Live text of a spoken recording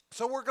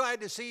So we're glad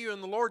to see you in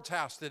the Lord's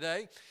house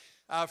today.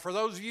 For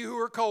those of you who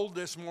are cold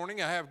this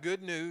morning, I have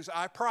good news.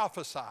 I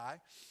prophesy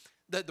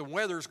that the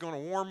weather's going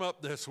to warm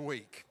up this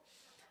week.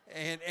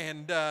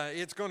 And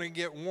it's going to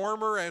get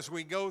warmer as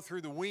we go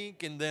through the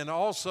week, and then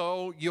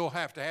also you'll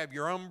have to have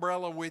your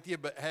umbrella with you.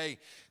 But hey,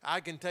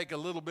 I can take a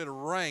little bit of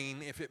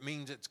rain if it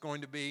means it's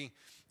going to be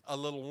a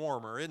little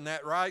warmer. Isn't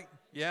that right?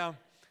 Yeah.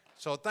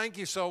 So thank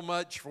you so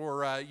much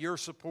for your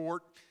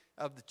support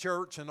of the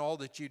church and all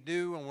that you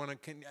do.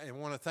 I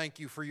want to thank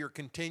you for your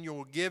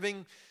continual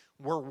giving.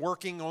 We're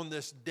working on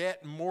this debt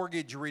and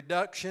mortgage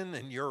reduction,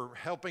 and you're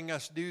helping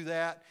us do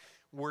that.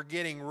 We're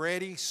getting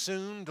ready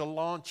soon to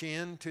launch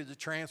into the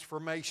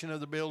transformation of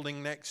the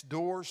building next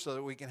door so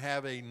that we can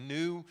have a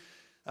new,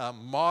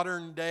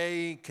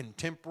 modern-day,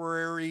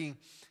 contemporary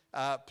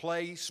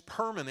place,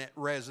 permanent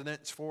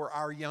residence for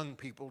our young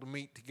people to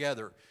meet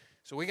together.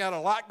 So we got a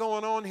lot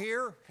going on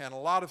here and a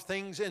lot of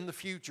things in the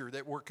future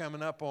that we're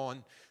coming up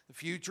on. The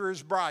future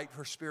is bright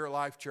for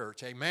SpiritLife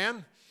Church.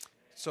 Amen?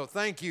 So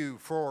thank you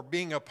for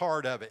being a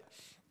part of it.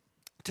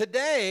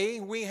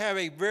 Today, we have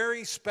a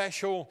very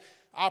special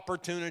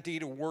opportunity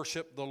to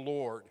worship the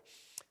Lord.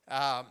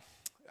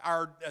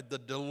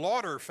 The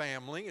Delawder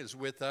family is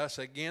with us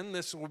again.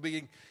 This will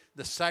be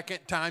the second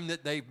time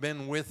that they've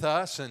been with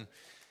us, and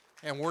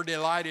we're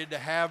delighted to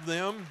have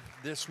them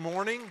this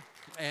morning.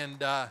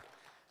 And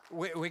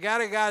we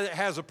got a guy that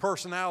has a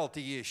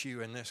personality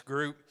issue in this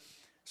group.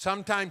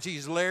 Sometimes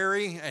he's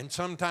Larry, and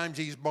sometimes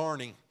he's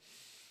Barney.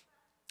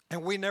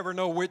 And we never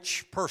know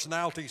which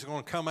personality is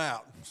going to come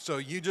out. So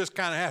you just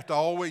kind of have to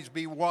always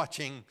be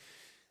watching.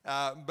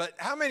 But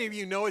how many of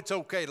you know it's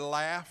okay to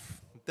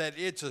laugh, that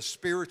it's a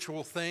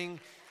spiritual thing,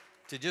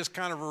 to just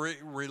kind of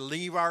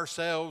relieve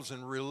ourselves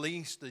and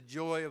release the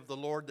joy of the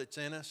Lord that's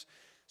in us?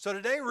 So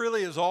today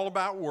really is all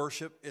about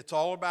worship. It's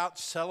all about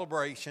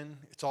celebration.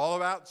 It's all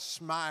about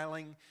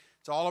smiling.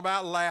 It's all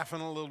about laughing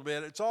a little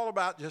bit. It's all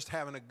about just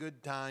having a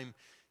good time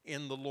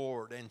in the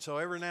Lord. And so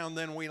every now and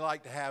then we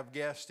like to have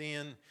guests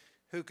in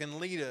who can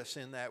lead us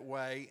in that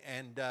way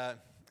and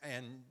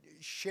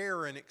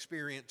share an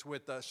experience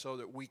with us so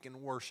that we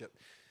can worship.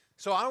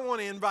 So I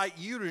want to invite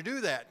you to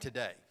do that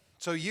today.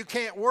 So you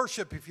can't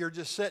worship if you're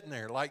just sitting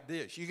there like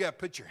this. You got to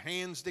put your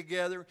hands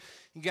together.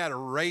 You got to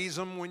raise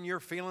them when you're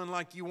feeling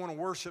like you want to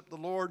worship the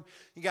Lord.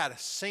 You got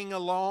to sing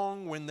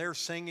along when they're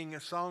singing a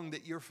song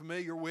that you're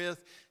familiar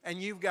with.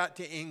 And you've got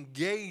to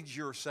engage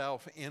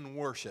yourself in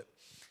worship.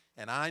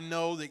 And I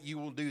know that you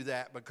will do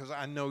that because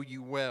I know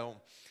you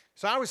well.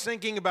 So I was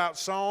thinking about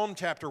Psalm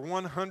chapter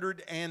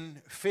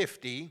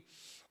 150.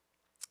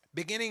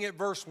 Beginning at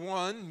verse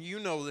 1, you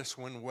know this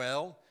one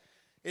well.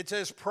 It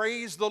says,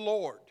 "Praise the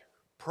Lord.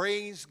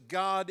 Praise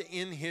God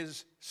in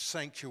his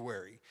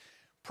sanctuary.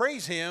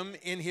 Praise him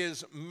in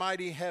his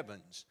mighty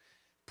heavens.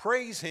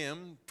 Praise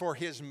him for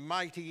his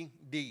mighty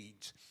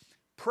deeds.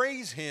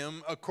 Praise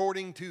him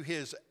according to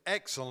his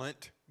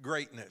excellent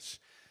greatness.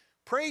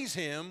 Praise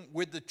him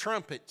with the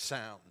trumpet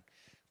sound.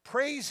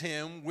 Praise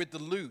him with the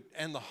lute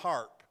and the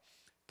harp.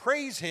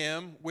 Praise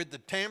him with the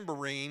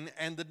tambourine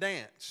and the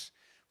dance.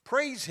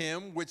 Praise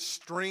him with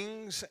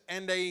strings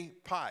and a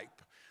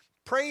pipe.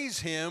 Praise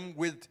him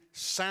with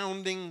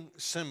sounding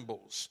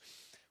cymbals.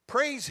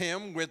 Praise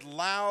him with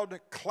loud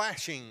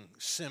clashing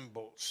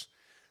cymbals.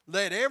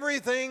 Let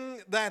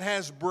everything that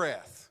has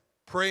breath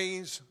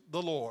praise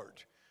the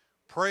Lord.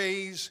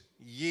 Praise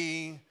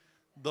ye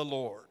the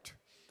Lord."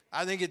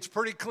 I think it's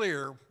pretty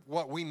clear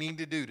what we need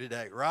to do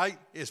today, right?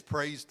 Is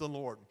praise the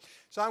Lord.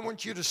 So I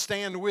want you to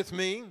stand with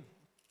me.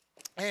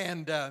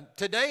 And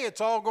today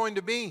it's all going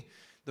to be,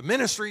 the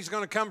ministry is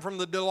going to come from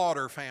the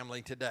Delawder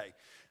family today.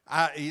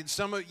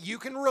 Some of you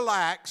can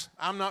relax.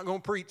 I'm not going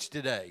to preach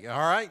today, all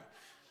right?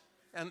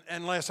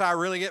 Unless I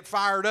really get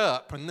fired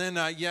up, and then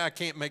I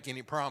can't make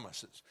any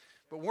promises.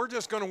 But we're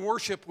just going to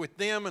worship with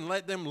them and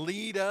let them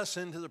lead us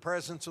into the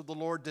presence of the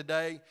Lord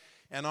today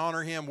and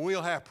honor him.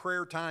 We'll have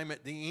prayer time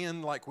at the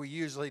end like we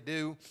usually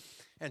do.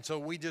 And so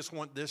we just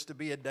want this to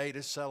be a day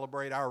to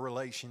celebrate our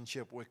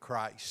relationship with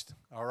Christ.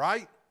 All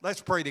right?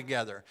 Let's pray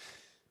together.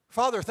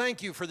 Father,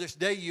 thank you for this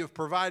day you have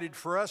provided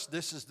for us.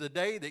 This is the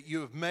day that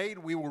you have made.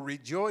 We will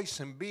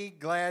rejoice and be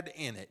glad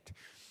in it.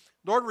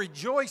 Lord,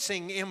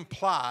 rejoicing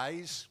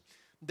implies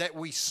that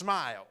we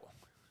smile.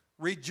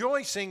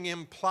 Rejoicing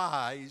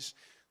implies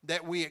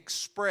that we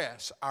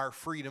express our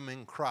freedom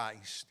in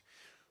Christ.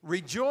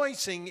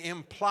 Rejoicing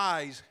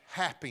implies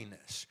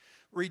happiness.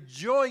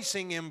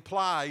 Rejoicing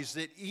implies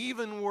that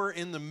even we're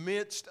in the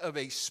midst of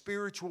a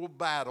spiritual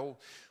battle,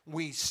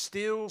 we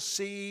still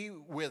see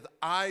with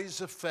eyes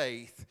of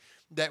faith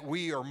that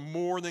we are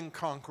more than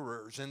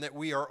conquerors and that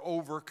we are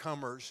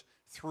overcomers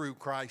through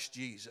Christ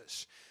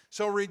Jesus.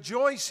 So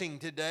rejoicing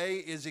today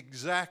is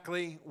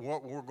exactly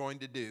what we're going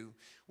to do.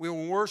 We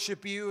will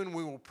worship you and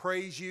we will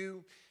praise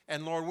you.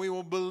 And Lord, we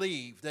will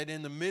believe that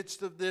in the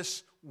midst of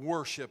this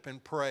worship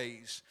and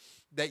praise,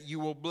 that you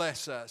will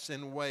bless us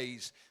in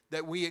ways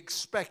that we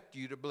expect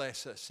you to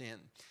bless us in.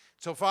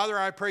 So, Father,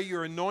 I pray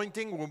your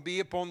anointing will be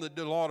upon the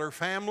Delawder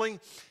family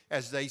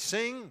as they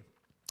sing.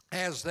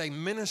 as they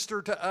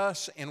minister to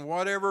us in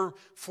whatever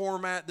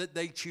format that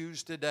they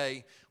choose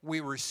today.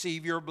 We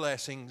receive your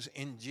blessings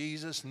in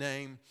Jesus'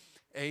 name.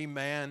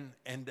 Amen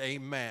and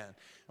amen.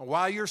 And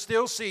while you're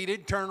still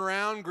seated, turn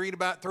around, greet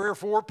about 3 or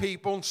 4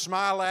 people,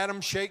 smile at them,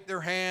 shake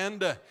their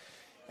hand.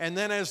 And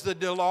then as the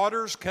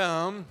Delawders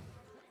come,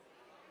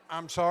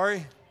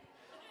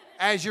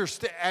 as you're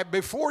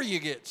before you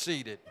get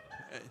seated.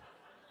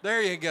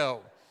 There you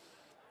go.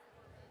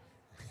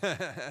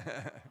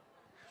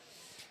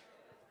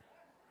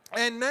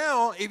 And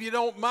now, if you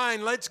don't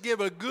mind, let's give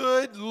a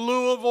good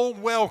Louisville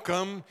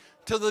welcome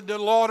to the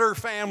Delawder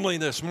family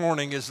this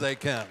morning as they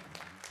come.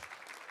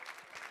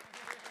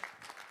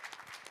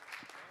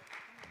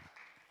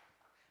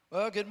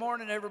 Well, good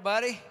morning,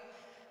 everybody.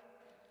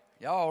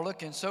 Y'all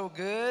looking so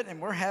good, and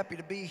we're happy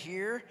to be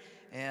here.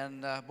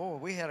 And, boy,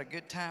 we had a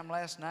good time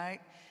last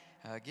night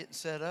getting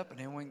set up, and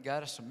then we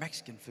got us some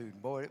Mexican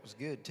food. Boy, it was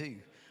good, too.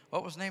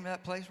 What was the name of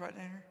that place right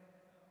there?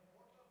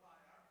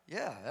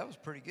 Yeah, that was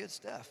pretty good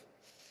stuff.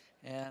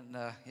 And,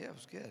 yeah, it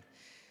was good.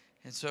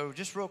 And so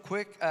just real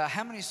quick,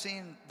 how many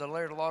seen the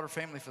Delawder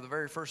family for the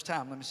very first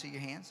time? Let me see your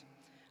hands.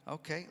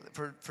 Okay,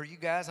 for you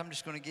guys, I'm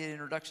just going to get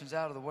introductions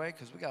out of the way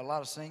because we got a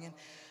lot of singing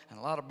and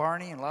a lot of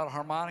Barney and a lot of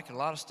harmonic and a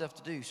lot of stuff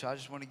to do. So I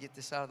just want to get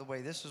this out of the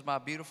way. This is my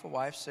beautiful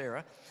wife,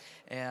 Sarah.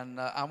 And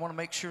I want to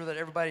make sure that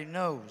everybody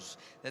knows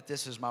that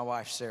this is my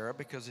wife, Sarah,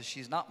 because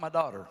she's not my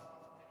daughter.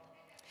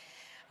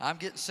 I'm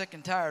getting sick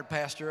and tired,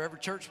 Pastor, every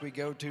church we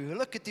go to.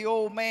 Look at the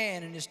old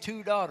man and his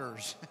 2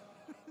 daughters.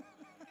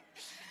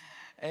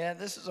 And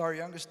this is our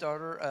youngest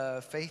daughter,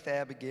 Faith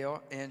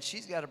Abigail, and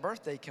she's got a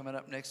birthday coming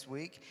up next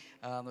week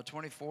on the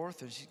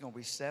 24th, and she's going to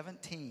be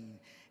 17,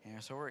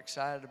 and so we're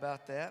excited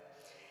about that.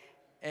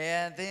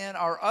 And then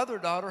our other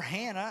daughter,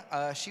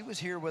 Hannah, she was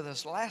here with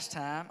us last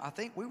time. I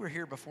think we were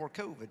here before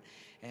COVID,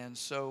 and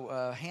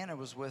so Hannah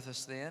was with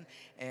us then,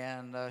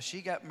 and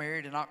she got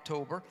married in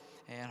October,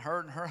 and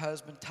her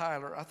husband,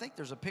 Tyler, I think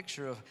there's a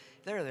picture of,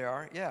 there they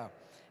are, yeah.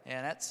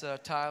 And that's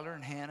Tyler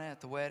and Hannah at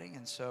the wedding.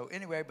 And so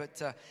anyway,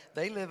 but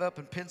they live up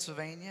in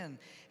Pennsylvania,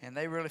 and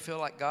they really feel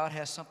like God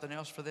has something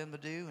else for them to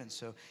do. And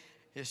so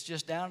it's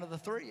just down to the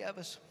 3 of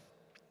us.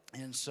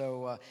 And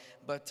so,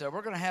 but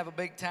we're going to have a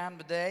big time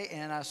today.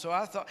 And so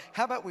I thought,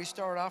 how about we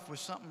start off with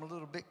something a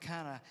little bit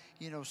kind of,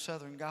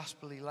 Southern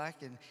gospel-y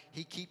like. And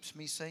He Keeps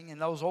Me Singing,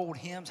 those old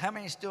hymns. How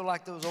many still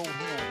like those old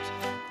hymns?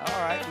 All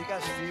right, we got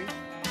a few.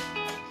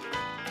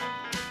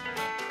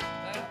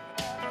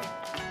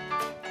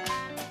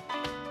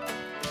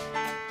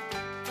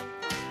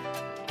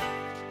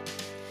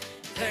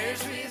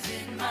 There's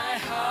within my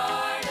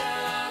heart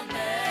a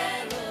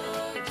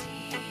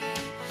melody.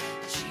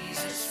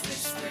 Jesus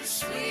whispers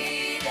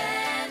sweet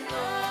and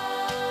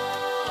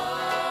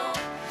low.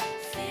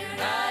 Fear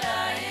not,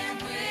 I am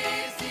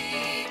with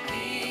thee.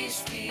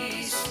 Peace,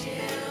 be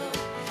still.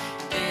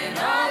 In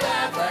all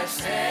of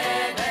life's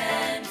ebb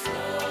and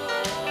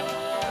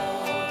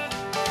flow.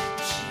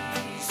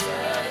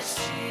 Jesus,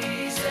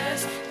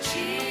 Jesus,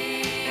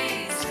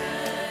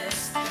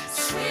 Jesus,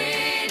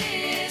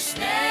 sweetest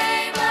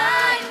name I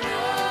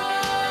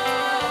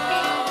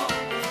know,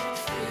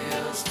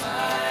 fills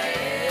my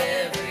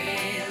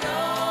every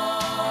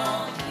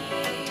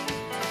longing,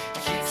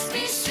 keeps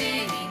me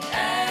singing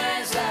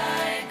as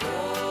I go.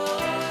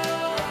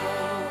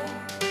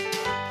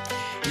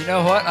 You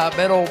know what? I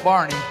bet old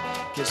Barney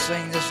could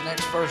sing this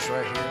next verse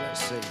right here.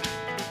 Let's see.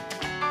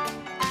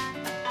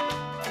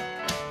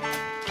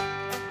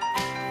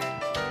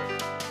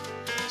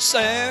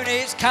 Soon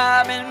He's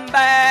coming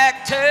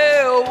back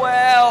to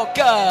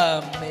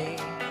welcome me,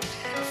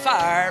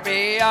 far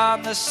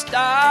beyond the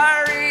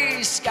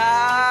starry sky.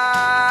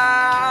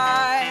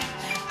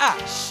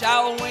 I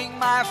shall wing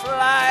my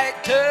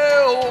flight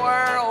to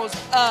worlds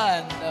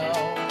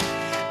unknown.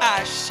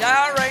 I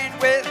shall reign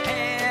with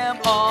Him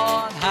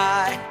on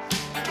high.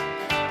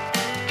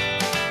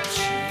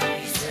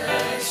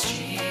 Jesus,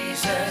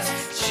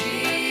 Jesus,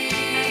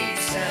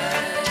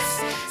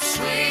 Jesus,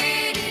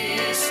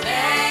 sweetest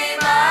name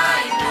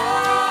I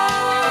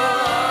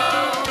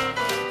know,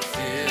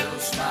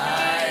 fills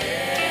my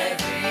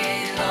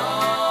every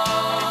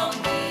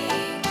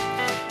longing,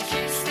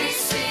 keeps me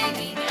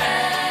singing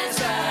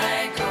as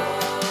I go.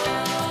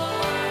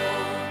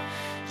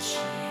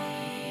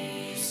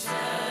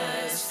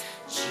 Jesus,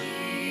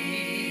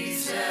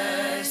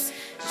 Jesus,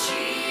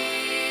 Jesus.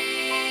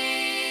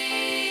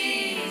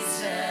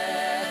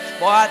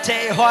 Boy, I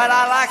tell you what,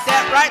 I like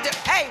that right there.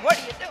 Hey, what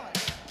are you doing?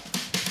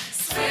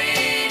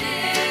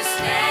 Sweetest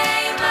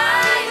name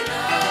I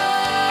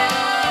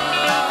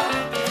know,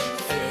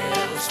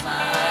 fills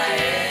my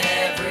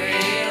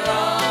every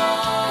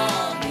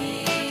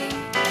longing,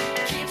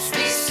 keeps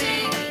me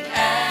singing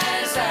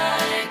as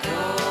I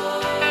go,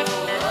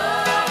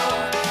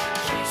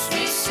 keeps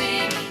me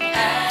singing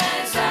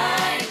as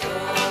I go,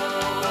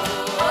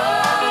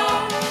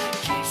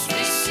 keeps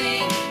me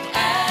singing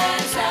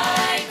as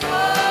I go.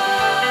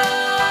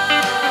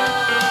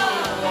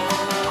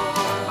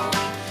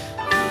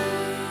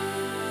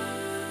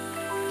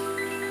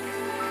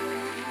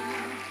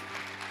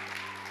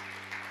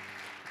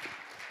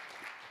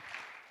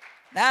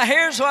 Now,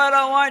 here's what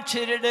I want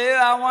you to do.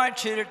 I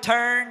want you to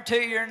turn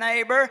to your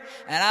neighbor,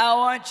 and I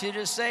want you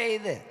to say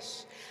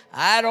this.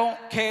 I don't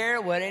care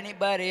what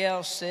anybody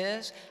else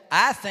says.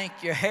 I think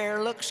your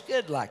hair looks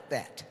good like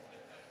that.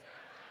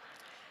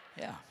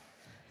 Yeah.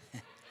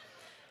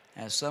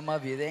 Now, some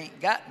of you, they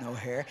ain't got no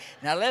hair.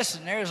 Now,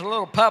 listen, there's a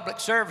little public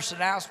service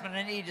announcement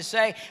I need to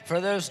say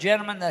for those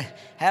gentlemen that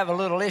have a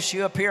little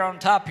issue up here on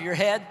top of your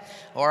head,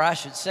 or I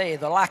should say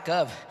the lack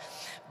of.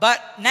 But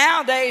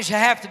nowadays, you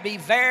have to be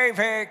very,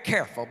 very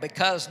careful,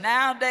 because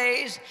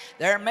nowadays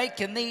they're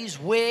making these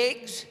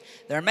wigs.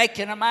 They're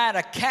making them out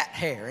of cat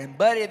hair. And,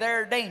 buddy,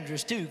 they're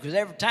dangerous, too, because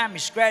every time you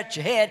scratch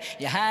your head,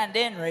 your hind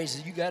end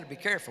raises. You got to be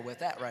careful with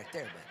that right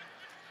there, buddy.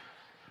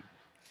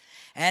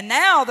 And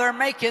now they're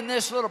making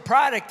this little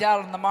product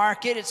out on the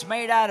market. It's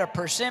made out of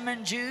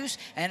persimmon juice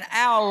and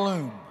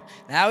alum.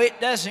 Now,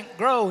 it doesn't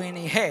grow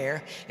any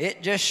hair.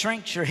 It just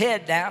shrinks your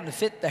head down to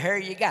fit the hair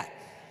you got.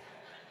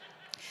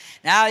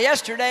 Now,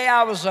 yesterday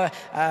I was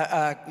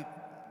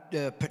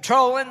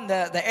patrolling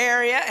the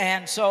area,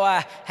 and so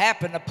I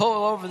happened to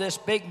pull over this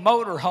big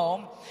motor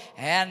home.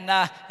 And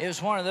it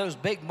was one of those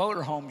big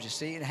motor homes, you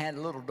see. It had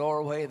a little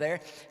doorway there.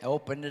 I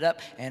opened it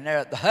up, and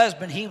there, the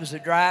husband, he was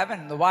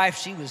driving, and the wife,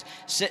 she was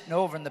sitting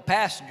over in the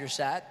passenger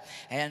side.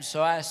 And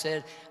so I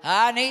said,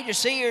 I need to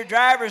see your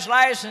driver's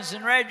license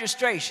and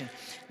registration.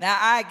 Now,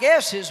 I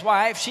guess his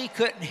wife, she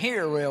couldn't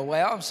hear real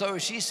well, and so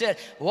she said,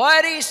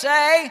 what'd he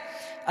say?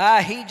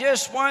 He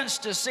just wants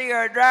to see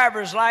our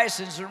driver's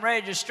license and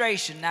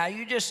registration. Now,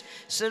 you just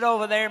sit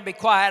over there and be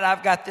quiet.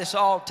 I've got this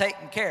all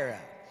taken care of.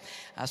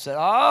 I said,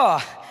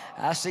 oh,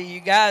 I see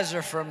you guys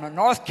are from the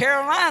North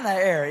Carolina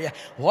area.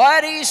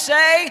 What'd he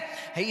say?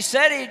 He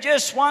said he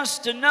just wants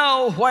to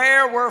know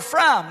where we're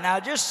from. Now,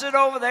 just sit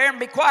over there and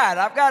be quiet.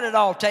 I've got it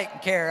all taken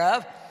care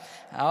of.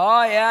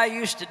 Oh, yeah, I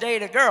used to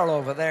date a girl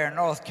over there in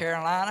North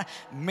Carolina.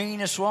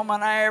 Meanest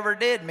woman I ever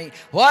did meet.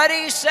 What'd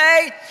he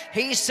say?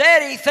 He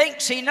said he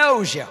thinks he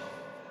knows you.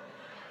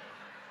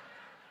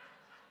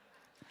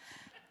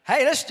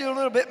 Hey, let's do a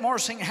little bit more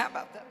singing. How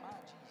about that?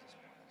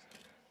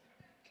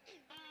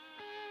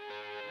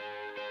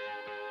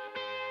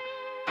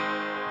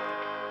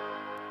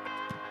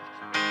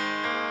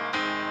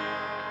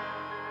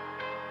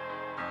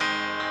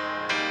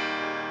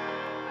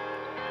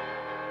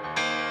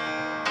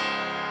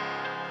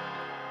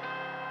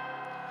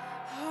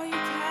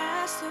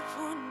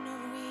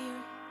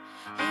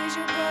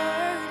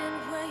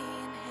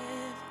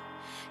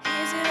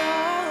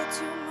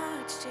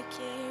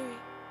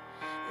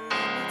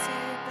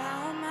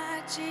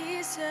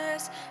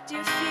 Do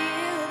you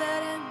feel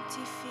that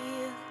empty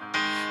feel?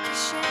 Your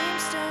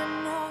shame's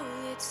done all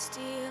it's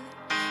stealing,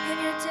 and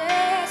you're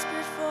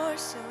desperate for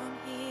some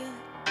healing.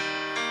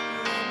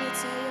 Let me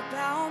tell you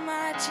about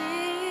my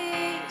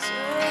Jesus.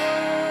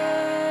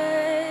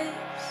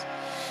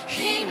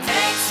 He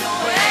makes a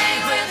way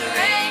where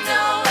there ain't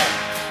no way,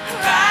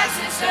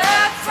 rises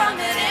up from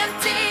an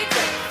empty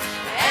grave.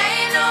 There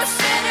ain't no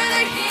sinner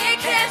that he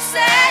can't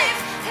save.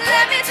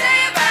 Let me tell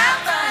you about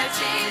my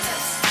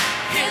Jesus.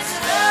 His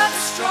love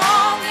is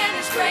strong and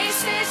His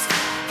grace is,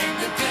 and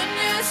the good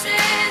news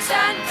is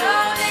I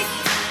know that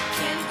He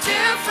can do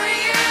for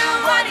you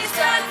what He's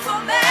done for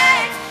me.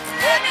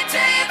 Let me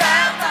tell you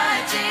about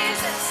my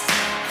Jesus,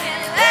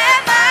 and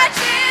let my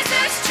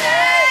Jesus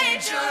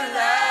change your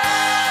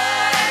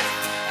life.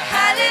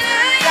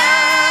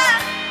 Hallelujah,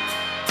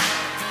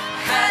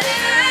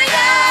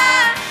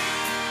 hallelujah,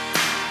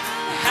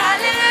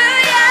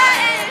 hallelujah,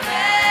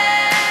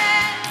 amen.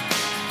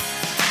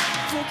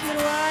 Who can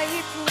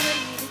wipe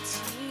away the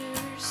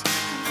tears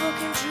from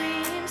broken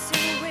dreams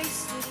and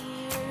wasted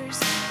years,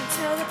 and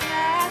tell the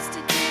past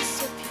to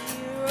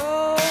disappear?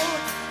 Oh,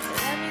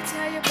 let me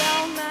tell you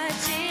about my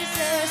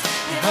Jesus,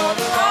 and all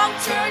the wrong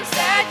turns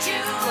that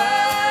you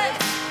would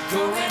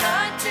going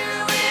undo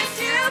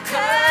if you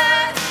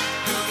could.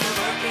 Who can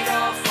work it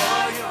all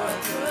for your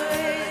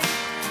good?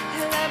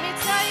 And let me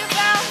tell you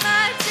about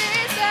my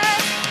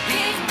Jesus.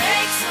 He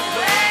makes a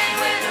way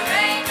where there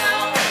ain't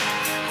no way,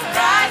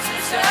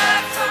 rises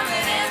up from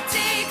an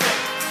empty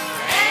grave.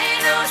 There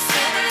ain't no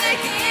sinner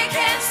that He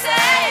can't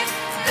save.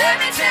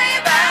 Let me tell you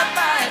about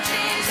my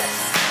Jesus.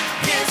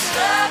 His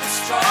love is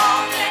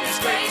strong and His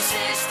grace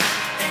is,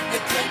 and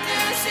the good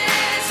news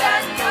is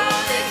I know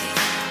that He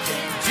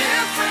can do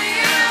for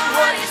you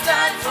what He's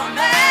done for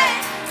me.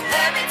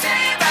 Let me tell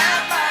you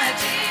about my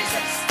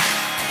Jesus,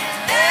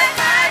 and let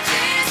my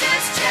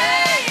Jesus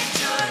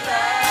change your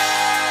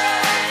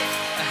life.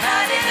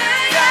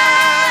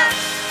 Hallelujah,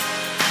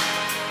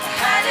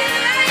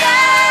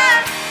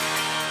 hallelujah,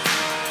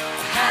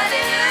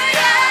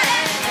 hallelujah,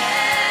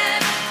 amen,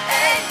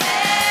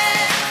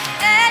 amen,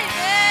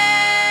 amen.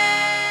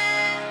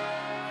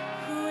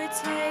 Who would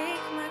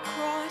take my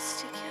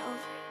cross to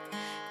Calvary,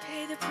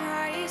 pay the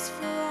price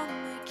for all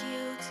my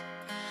guilt?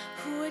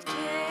 Who would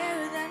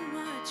care that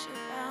much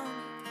about me?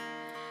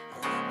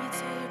 Let me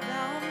tell you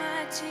about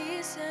my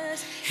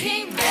Jesus.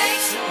 He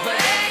makes a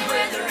way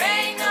where there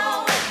ain't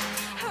no way,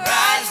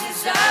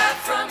 rises up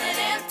from an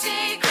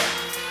empty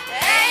grave. There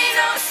ain't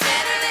no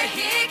sinner that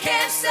He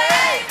can't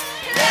save.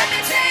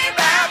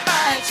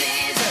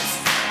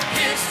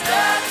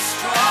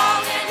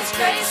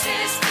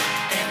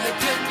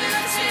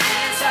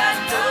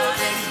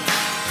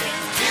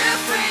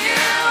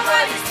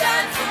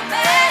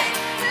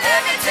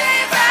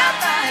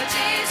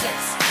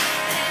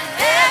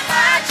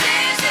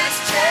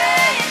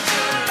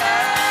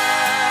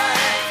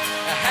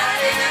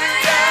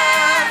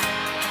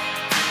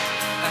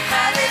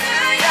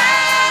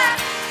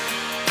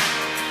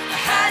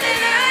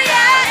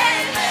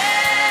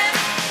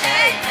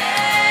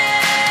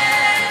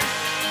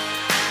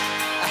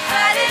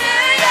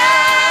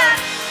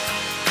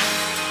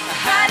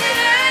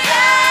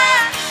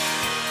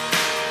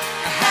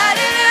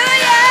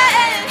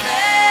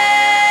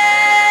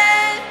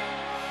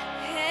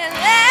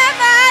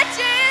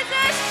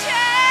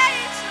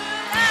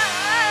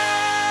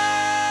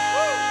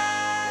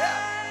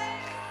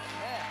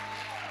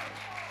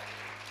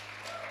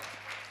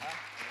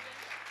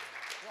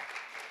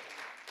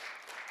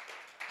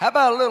 How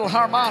about a little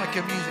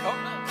harmonica music? Oh,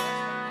 no.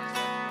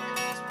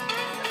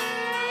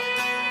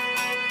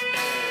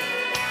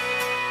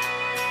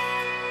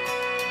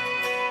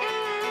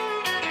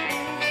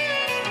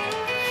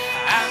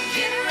 I'm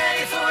getting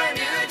ready for a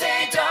new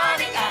day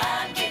dawning.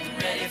 I'm getting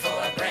ready for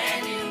a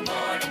brand new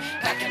morning.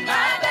 Packing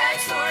my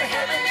bags for a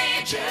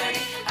heavenly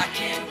journey. I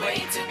can't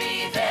wait to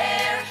be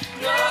there.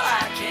 No,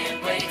 I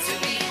can't wait to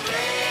be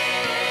there.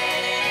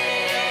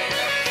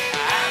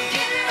 I'm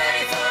getting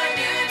ready for a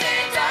new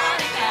day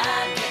dawning.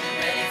 I'm getting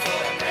ready for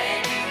a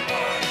brand new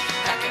morning.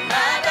 Packing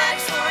my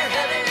bags for a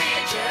heavenly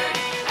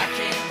journey. I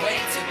can't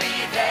wait to be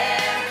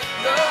there.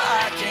 No,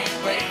 I can't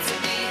wait to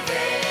be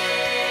there.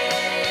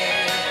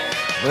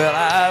 Well,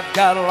 I've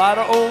got a lot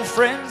of old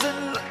friends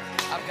and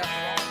I've got the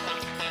wrong.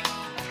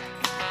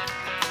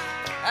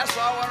 That's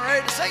why I wasn't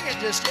ready to sing it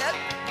just yet.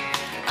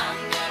 I'm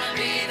gonna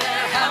be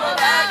there, how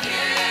about you?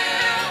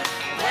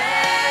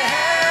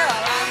 Well,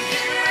 I'm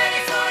getting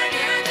ready for a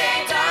new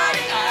day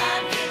dawning.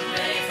 I'm getting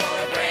ready for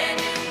a brand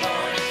new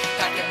morning.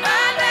 Packing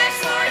my bags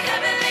for a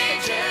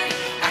heavenly journey.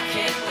 I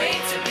can't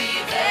wait to be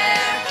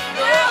there.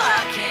 No,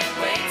 I can't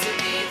wait to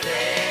be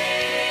there.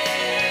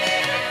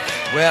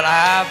 Well,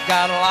 I've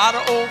got a lot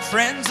of old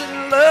friends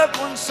and loved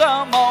ones.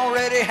 Some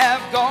already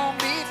have gone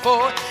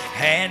before.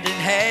 Hand in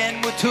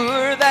hand we'll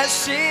tour that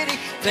city.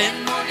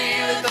 Then we'll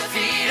kneel at the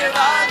feet of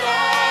our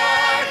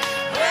Lord.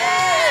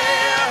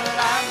 Well,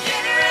 I'm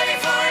getting ready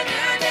for a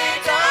new day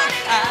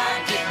dawning.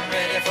 I'm getting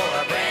ready for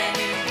a brand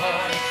new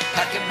morning.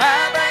 Packing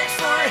my bags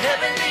for a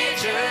heavenly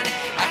journey.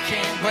 I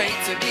can't wait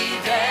to be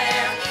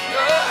there.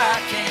 No,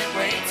 I can't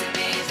wait to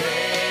be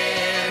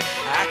there.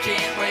 I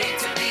can't wait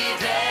to be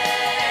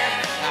there.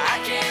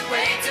 I can't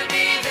wait to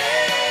be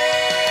there.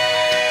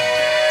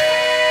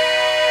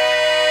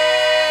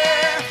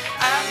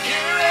 I'm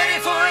getting ready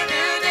for a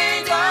new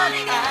day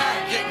dawning.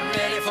 I'm getting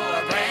ready for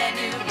a brand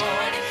new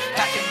morning.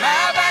 Packing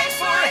my bags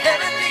for a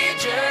heavenly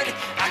journey.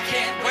 I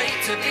can't wait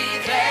to be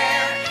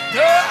there.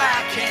 No,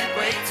 I can't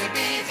wait to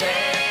be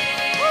there.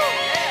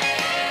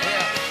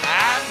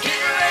 I'm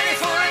getting ready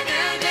for a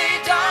new day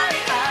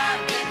dawning.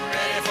 I'm getting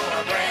ready for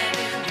a brand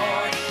new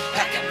morning.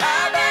 Packing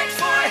my bags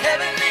for a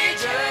heavenly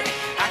journey.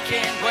 I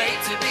can't wait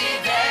to be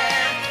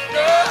there.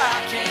 No,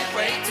 I can't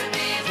wait to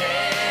be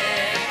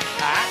there.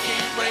 I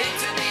can't wait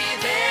to be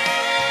there.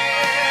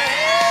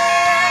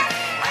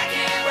 I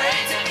can't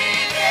wait to be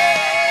there.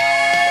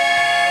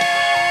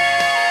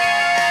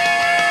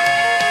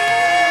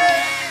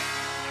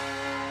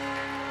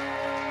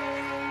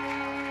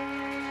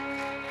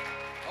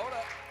 Hold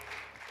up.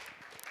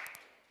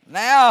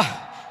 Now,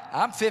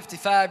 I'm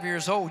 55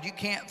 years old. You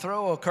can't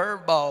throw a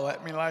curveball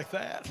at me like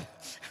that.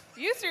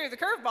 You threw the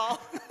curveball.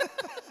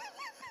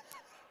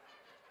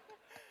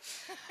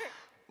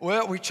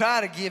 Well, we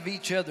try to give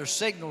each other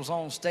signals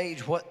on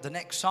stage what the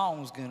next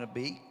song's going to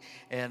be,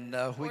 and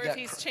we Or got if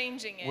he's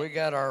changing it. we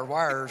got our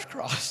wires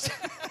crossed.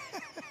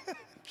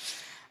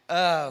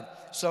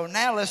 So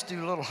now let's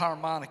do a little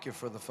harmonica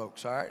for the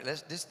folks. All right,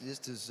 this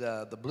is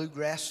the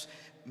bluegrass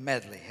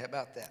medley. How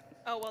about that?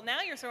 Oh, well, now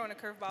you're throwing a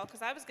curveball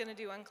because I was going to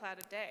do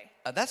Unclouded Day.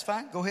 That's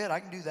fine. Go ahead. I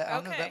can do that. I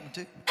know Okay. that one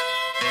too.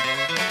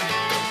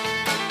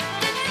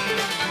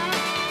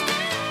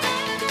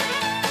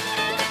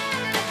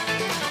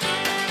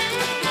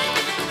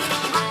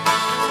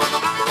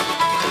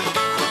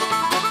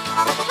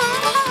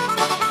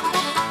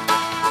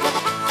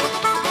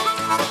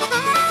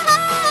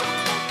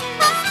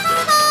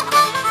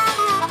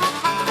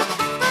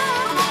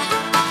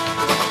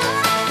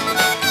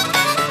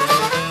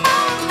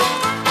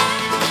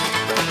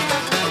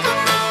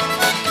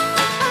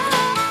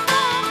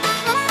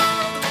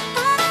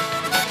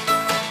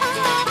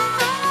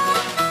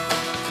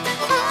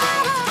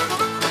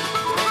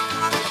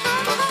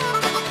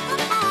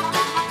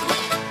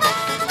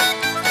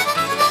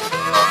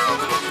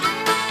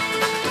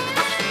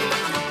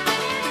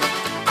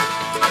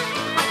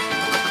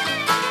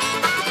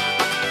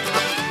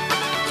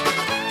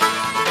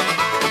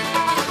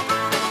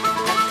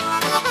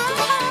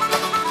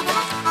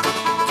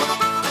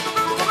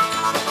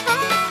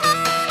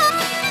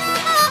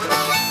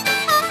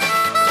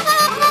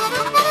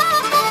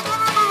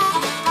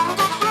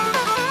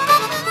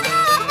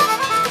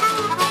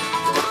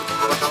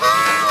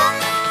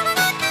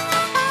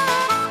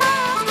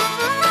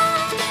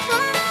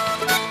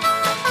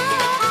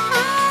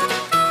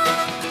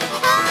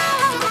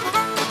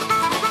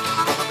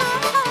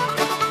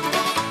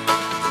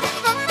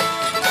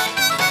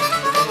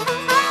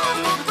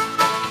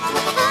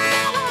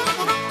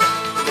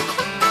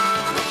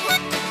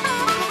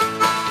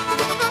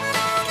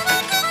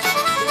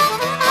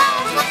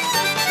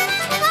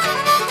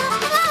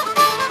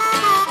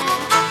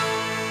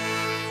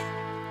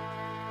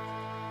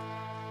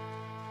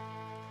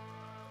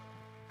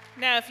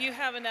 Now, if you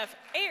have enough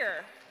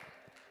air,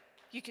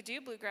 you could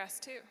do bluegrass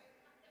too.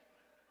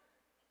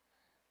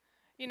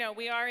 You know,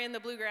 we are in the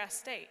bluegrass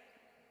state.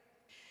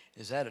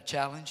 Is that a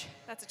challenge?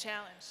 That's a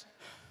challenge.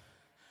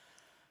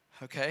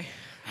 Okay,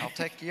 I'll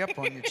take you up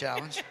on your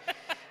challenge.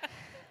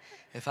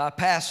 If I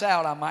pass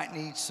out, I might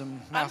need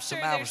some I'm sure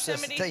mouth there's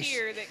somebody resuscitation.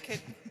 here that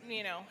could,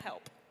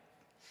 help.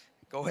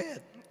 Go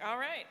ahead. All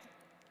right.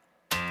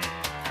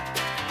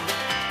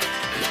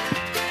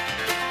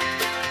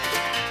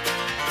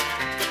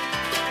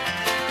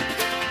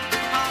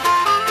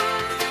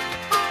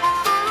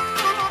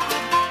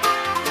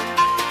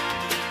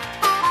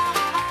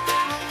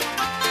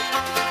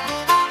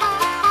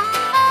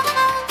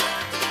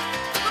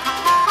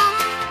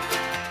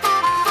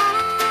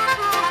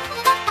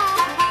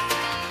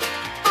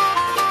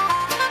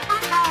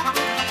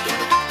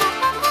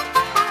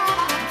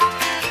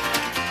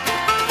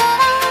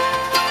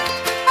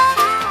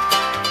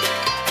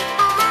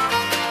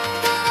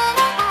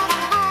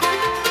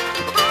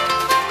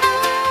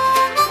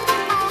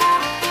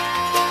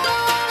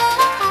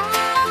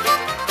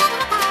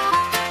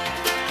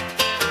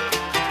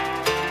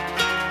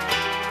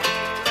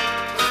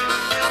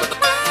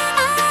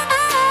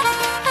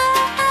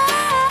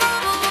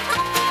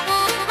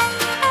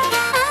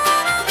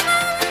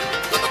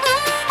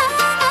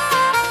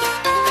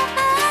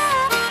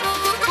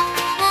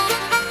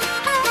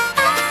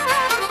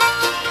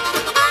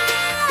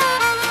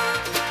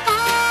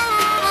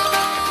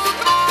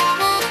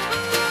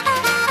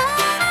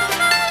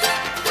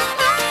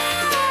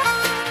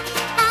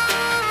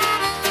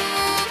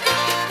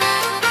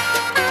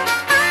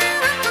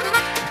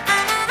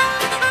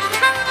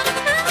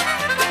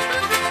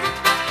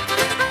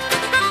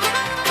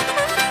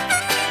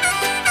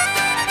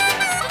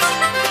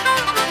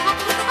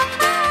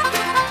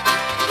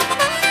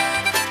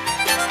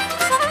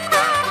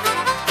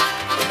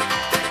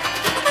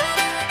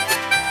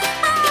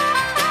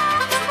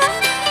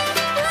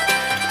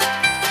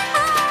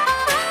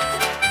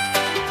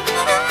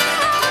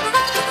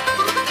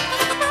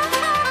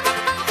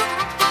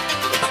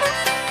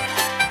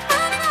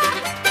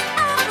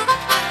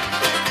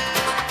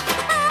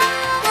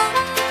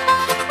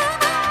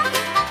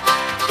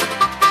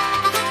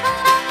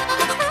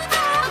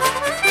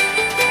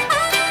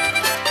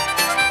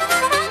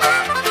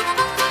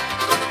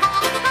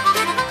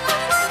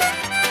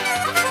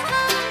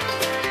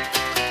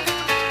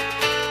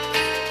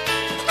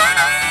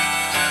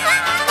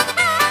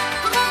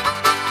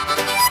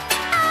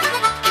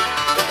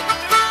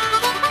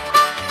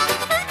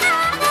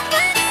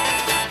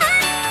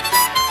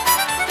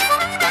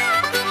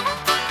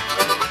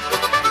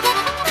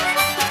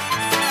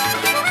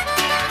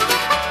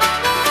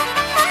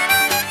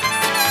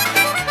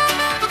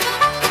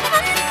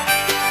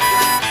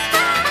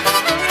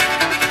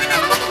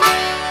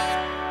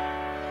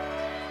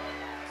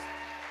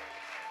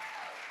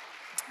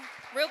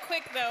 Real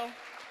quick, though,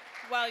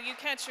 while you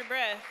catch your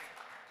breath,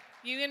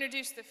 you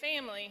introduced the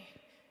family,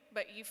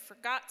 but you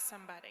forgot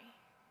somebody.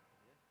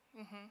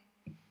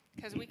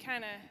 Because we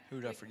kind of...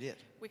 Who'd I forget?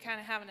 We kind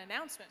of have an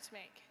announcement to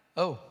make.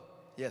 Oh,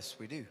 yes,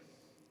 we do.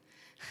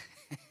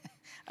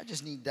 I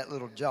just need that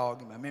little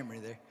jog in my memory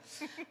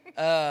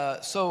there.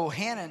 So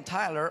Hannah and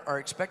Tyler are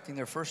expecting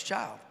their first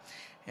child.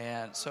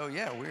 And so,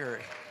 yeah, we're...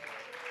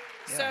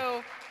 Yeah.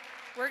 So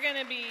we're going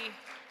to be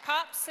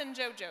Pops and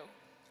JoJo.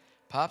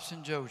 Pops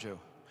and JoJo.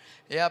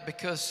 Yeah,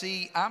 because,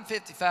 see, I'm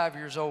 55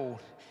 years old,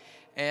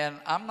 and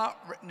I'm not...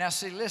 Now,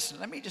 see, listen,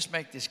 let me just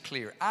make this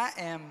clear. I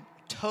am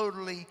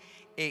totally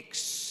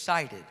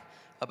excited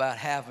about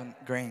having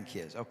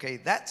grandkids, okay?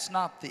 That's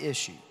not the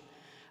issue.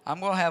 I'm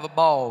going to have a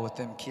ball with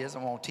them kids.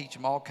 I'm going to teach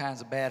them all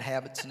kinds of bad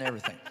habits and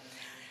everything.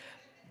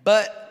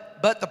 But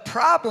the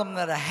problem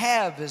that I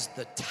have is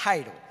the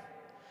title,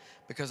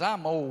 because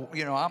I'm old.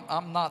 You know,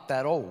 I'm not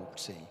that old,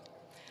 see.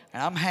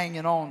 And I'm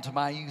hanging on to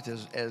my youth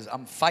as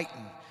I'm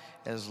fighting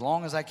as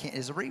long as I can.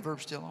 Is the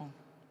reverb still on?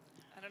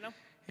 I don't know.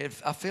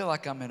 I feel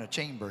like I'm in a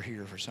chamber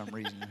here for some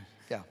reason.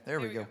 Yeah, there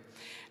we go.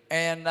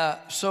 And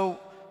so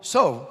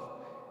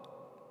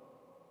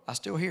I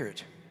still hear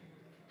it.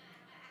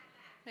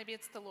 Maybe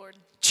it's the Lord.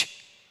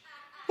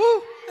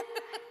 Woo!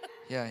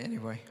 Yeah,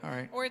 anyway, all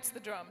right. Or it's the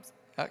drums.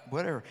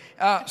 Whatever.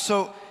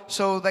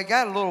 So they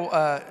got a little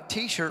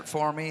T-shirt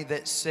for me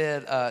that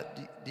said,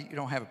 you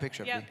don't have a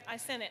picture of it? Yeah, I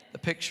sent it. The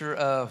picture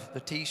of the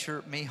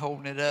T-shirt, me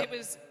holding it up.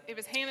 It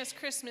was Hannah's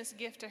Christmas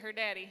gift to her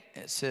daddy.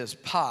 It says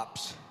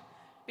Pops.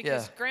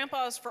 Because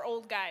Grandpa's for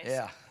old guys.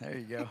 Yeah, there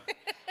you go.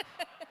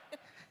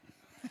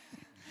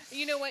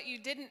 You know what you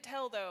didn't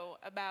tell, though,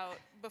 about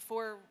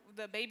before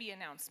the baby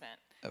announcement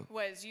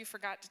was you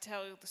forgot to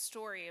tell the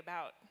story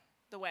about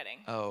the wedding.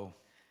 Oh.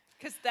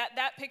 Because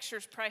that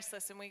picture's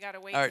priceless, and we got to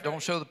wait. All right,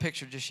 don't show the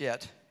picture just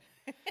yet.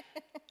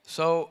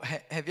 So,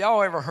 have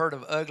y'all ever heard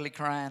of ugly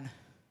crying?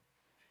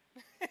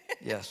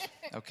 Yes,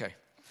 okay.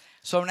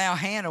 So now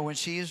Hannah, when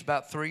she is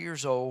about 3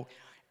 years old,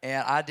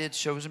 and I did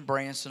shows in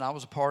Branson. I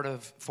was a part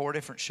of 4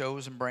 different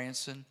shows in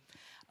Branson.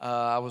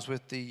 I was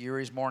with the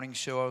Urie's Morning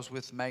Show. I was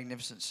with the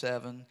Magnificent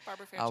Seven.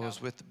 I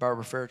was with the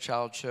Barbara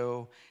Fairchild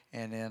Show,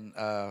 and then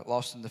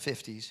Lost in the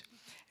 50s.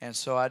 And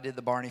so I did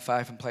the Barney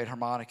Fife and played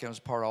harmonica. I was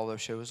a part of all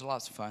those shows. It was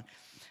lots of fun.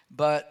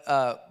 But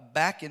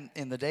back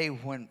in the day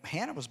when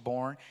Hannah was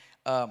born,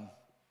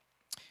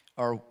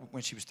 or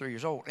when she was 3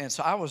 years old. And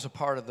so I was a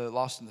part of the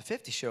Lost in the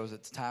 50 shows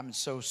at the time. And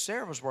so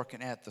Sarah was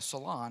working at the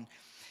salon,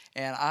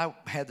 and I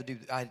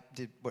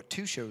did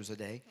 2 shows a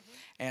day.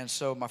 And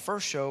so my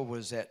first show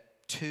was at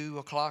 2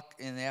 o'clock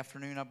in the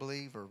afternoon, I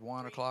believe, or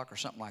 1 o'clock or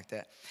something like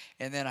that.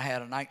 And then I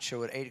had a night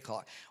show at 8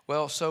 o'clock.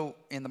 Well, so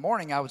in the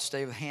morning, I would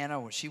stay with Hannah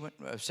when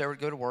Sarah would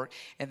go to work.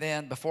 And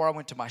then before I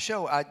went to my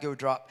show, I'd go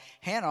drop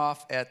Hannah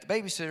off at the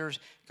babysitter's,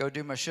 go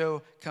do my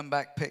show, come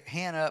back, pick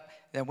Hannah up.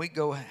 Then we'd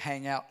go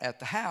hang out at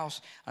the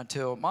house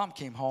until Mom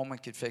came home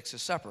and could fix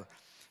us supper.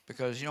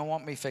 Because you don't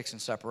want me fixing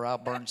supper. I'll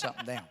burn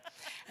something down.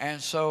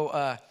 And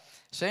so...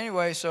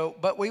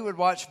 but we would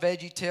watch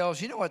Veggie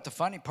Tales. You know what the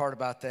funny part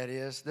about that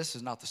is? This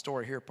is not the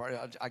story here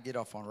part. I get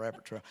off on a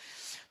rabbit trail.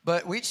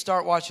 But we'd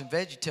start watching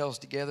Veggie Tales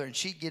together, and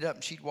she'd get up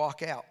and she'd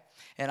walk out.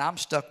 And I'm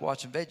stuck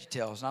watching Veggie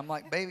Tales. And I'm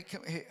like, baby,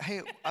 come,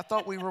 hey, I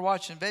thought we were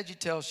watching Veggie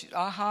Tales. She,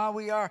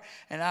 we are.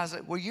 And I was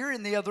like, well, you're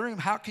in the other room.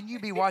 How can you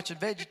be watching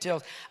Veggie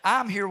Tales?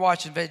 I'm here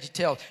watching Veggie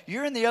Tales.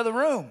 You're in the other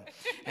room.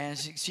 And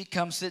she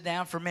comes sit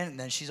down for a minute, and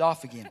then she's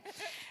off again.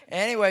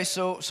 Anyway,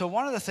 so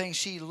one of the things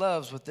she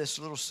loves with this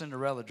little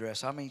Cinderella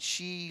dress, I mean,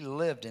 she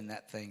lived in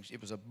that thing.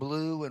 It was a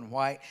blue and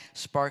white,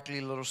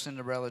 sparkly little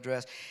Cinderella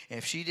dress. And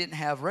if she didn't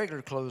have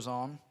regular clothes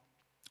on,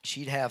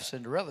 she'd have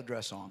Cinderella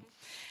dress on.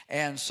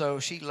 And so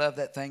she loved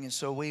that thing. And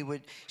so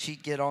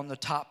she'd get on the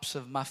tops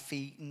of my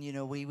feet, and, you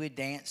know, we would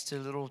dance to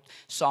little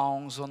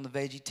songs on the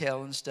Veggie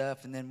Tale and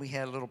stuff. And then we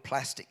had a little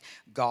plastic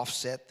golf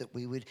set that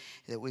we would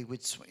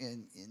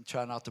and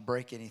try not to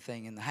break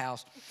anything in the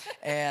house.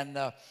 And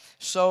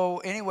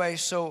so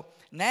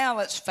now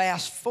let's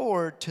fast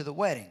forward to the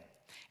wedding.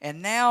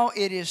 And now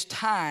it is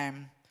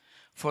time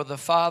for the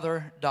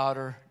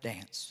father-daughter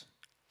dance.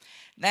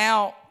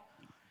 Now,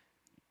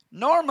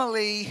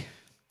 normally,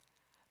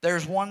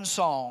 there's one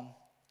song,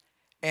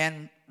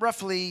 and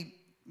roughly,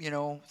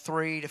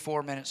 3 to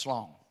 4 minutes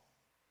long.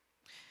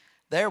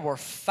 There were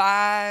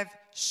 5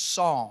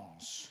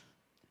 songs.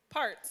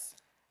 Parts.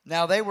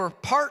 Now, they were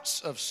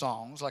parts of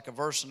songs, like a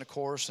verse and a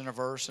chorus and a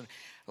verse, and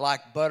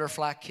like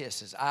Butterfly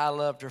Kisses, I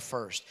Loved Her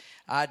First,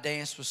 I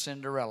Danced with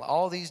Cinderella,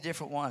 all these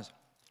different ones.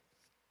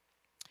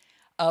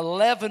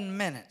 11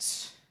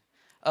 minutes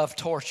of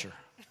torture.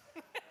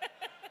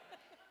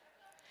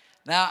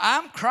 Now,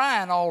 I'm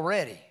crying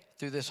already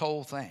through this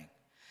whole thing.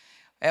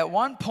 At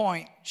one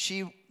point,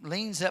 she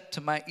leans up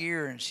to my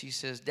ear and she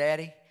says,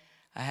 Daddy,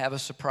 I have a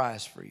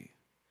surprise for you.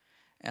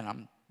 And I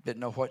didn't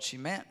know what she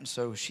meant. And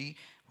so she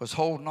was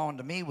holding on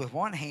to me with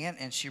one hand,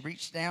 and she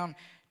reached down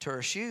to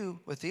her shoe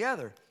with the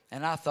other.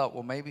 And I thought,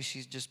 well, maybe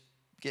she's just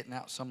getting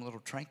out some little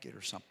trinket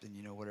or something,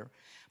 whatever.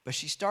 But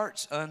she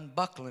starts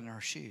unbuckling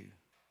her shoe.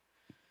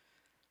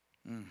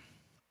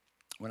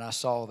 When I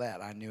saw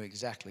that, I knew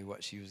exactly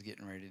what she was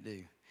getting ready to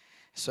do.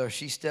 So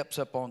she steps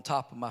up on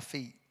top of my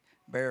feet,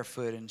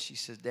 barefoot, and she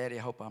says, Daddy,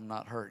 I hope I'm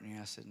not hurting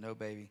you. I said, no,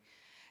 baby.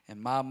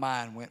 And my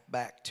mind went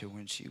back to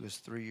when she was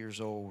 3 years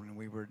old, and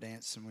we were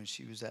dancing when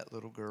she was that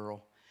little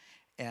girl.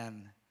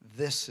 And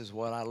this is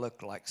what I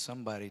looked like.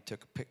 Somebody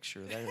took a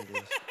picture. There it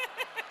is.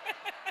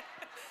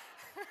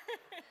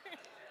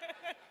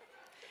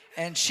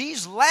 And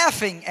she's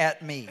laughing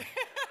at me.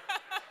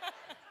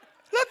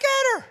 Look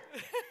at her.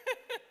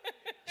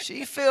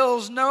 She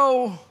feels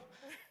no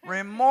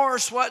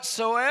remorse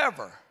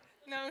whatsoever.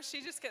 No,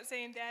 she just kept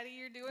saying, Daddy,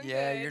 you're doing good.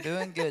 Yeah, you're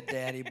doing good,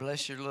 Daddy.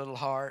 Bless your little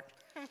heart.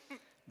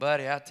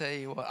 Buddy, I tell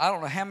you what, I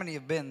don't know how many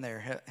have been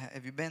there.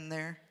 Have you been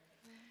there?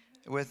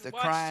 With the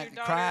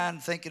crying,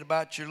 thinking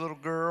about your little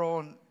girl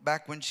and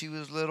back when she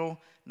was little.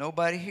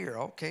 Nobody here.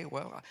 Okay,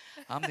 well,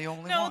 I'm the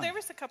only one. No, there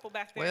was a couple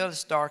back there. Well,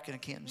 it's dark and I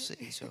can't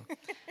see, so.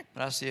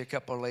 But I see a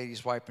couple of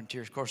ladies wiping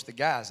tears. Of course, the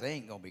guys, they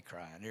ain't going to be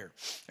crying.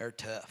 They're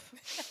tough.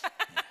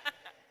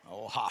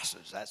 Old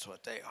hosses, that's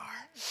what they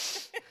are.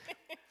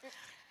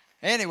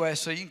 Anyway,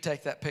 so you can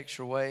take that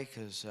picture away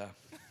because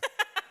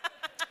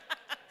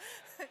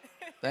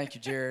thank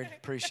you, Jared.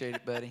 Appreciate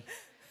it, buddy.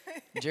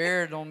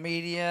 Jared on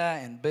media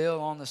and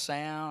Bill on the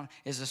sound.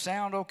 Is the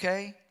sound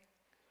okay?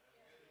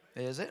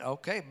 Is it?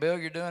 Okay, Bill,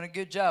 you're doing a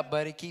good job,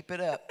 buddy. Keep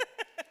it up.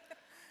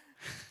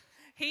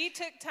 He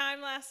took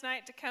time last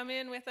night to come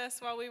in with us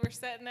while we were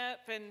setting up,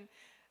 and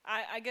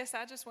I guess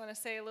I just want to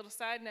say a little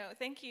side note.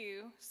 Thank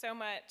you so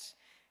much.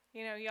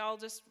 Y'all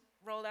just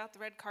rolled out the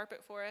red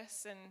carpet for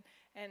us,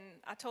 and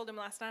I told him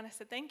last night, I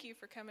said, thank you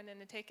for coming in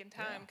and taking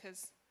time,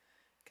 because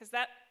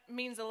that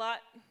means a lot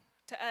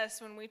to us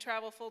when we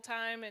travel full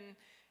time, and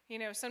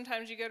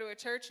sometimes you go to a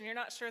church and you're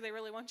not sure they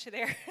really want you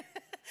there.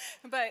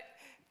 But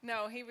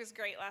no, he was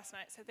great last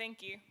night, so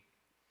thank you.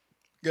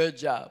 Good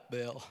job,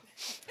 Bill.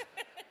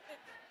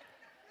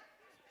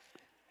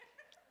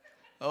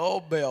 Oh,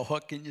 Bill,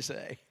 what can you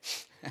say?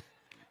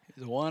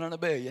 He's 1 in a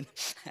billion.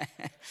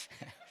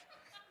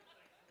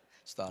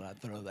 Just thought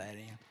I'd throw that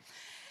in.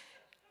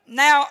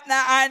 Now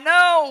I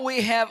know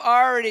we have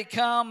already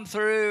come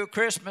through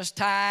Christmas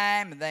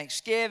time and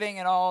Thanksgiving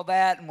and all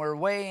that, and we're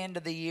way into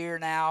the year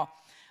now.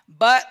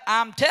 But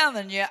I'm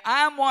telling you,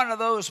 I'm one of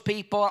those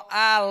people.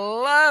 I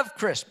love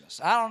Christmas.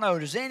 I don't know,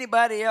 does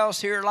anybody else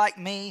here like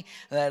me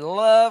that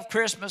love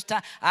Christmas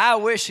time? I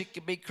wish it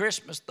could be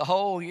Christmas the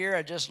whole year.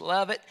 I just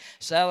love it,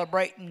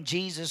 celebrating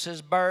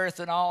Jesus' birth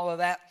and all of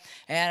that.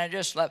 And I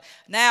just love it.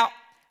 Now,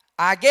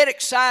 I get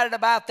excited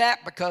about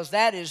that because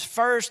that is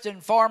first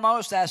and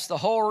foremost. That's the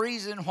whole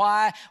reason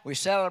why we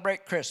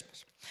celebrate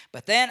Christmas.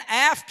 But then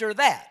after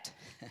that,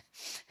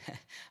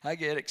 I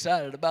get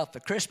excited about the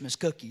Christmas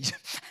cookies.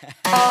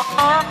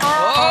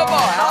 Oh boy,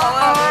 I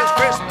love those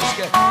Christmas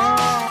cookies.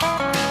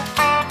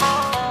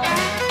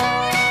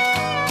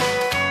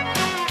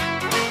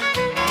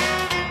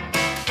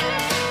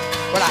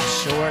 Well, I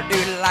sure do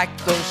like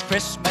those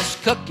Christmas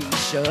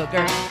cookies,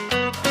 sugar.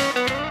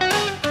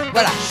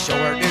 Well, I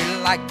sure do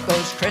like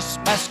those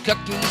Christmas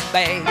cookies,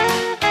 babe.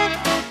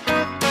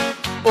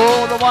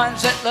 Oh, the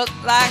ones that look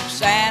like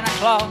Santa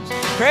Claus,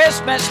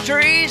 Christmas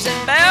trees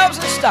and bells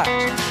and stars.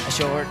 I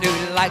sure do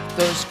like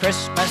those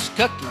Christmas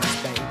cookies,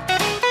 babe.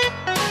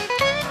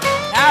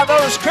 Now,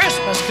 those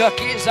Christmas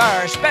cookies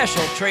are a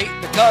special treat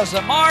because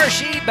the more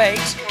she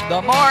bakes,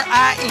 the more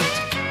I eat.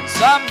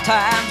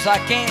 Sometimes I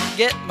can't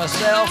get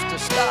myself to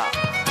stop.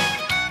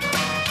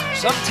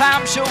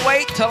 Sometimes she'll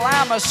wait till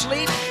I'm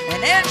asleep,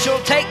 and then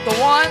she'll take the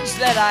ones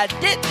that I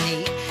didn't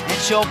eat, and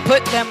she'll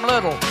put them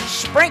little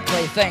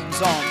sprinkly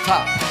things on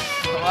top.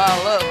 Oh, I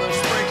love those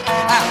sprinkly.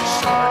 I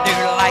sure do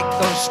like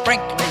those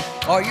sprinkly.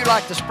 Oh, you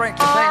like the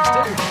sprinkly things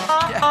too?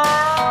 Yeah.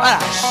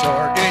 But I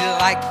sure do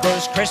like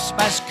those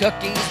Christmas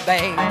cookies,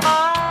 babe.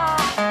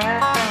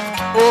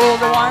 Oh,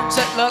 the ones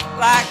that look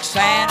like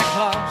Santa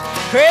Claus,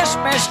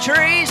 Christmas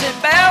trees and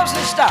bells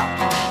and stars.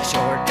 I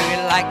sure do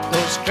like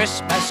those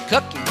Christmas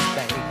cookies,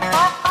 babe.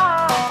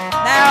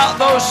 Now,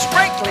 those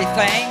sprinkly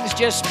things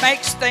just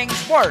makes things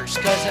worse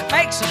because it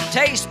makes them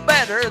taste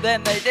better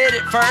than they did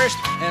at first,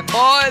 and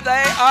boy,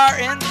 they are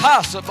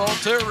impossible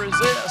to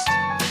resist.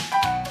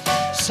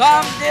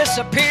 Some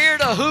disappear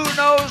to who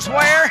knows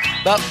where,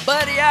 but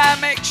buddy, I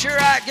make sure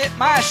I get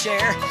my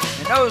share,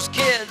 and those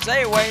kids,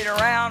 they wait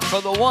around for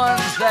the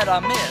ones that I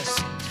miss.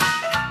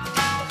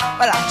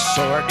 But I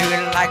sure do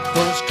like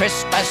those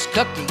Christmas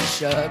cookies,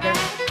 sugar.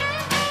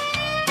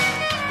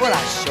 Well,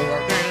 I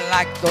sure do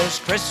like those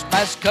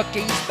Christmas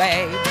cookies,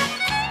 babe.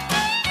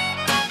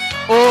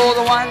 Oh,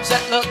 the ones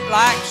that look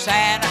like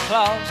Santa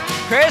Claus,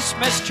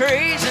 Christmas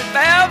trees and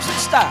bells and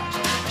stars.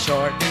 I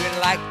sure do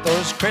like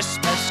those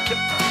Christmas cookies.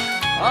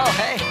 Oh,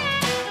 hey.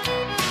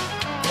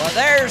 Well,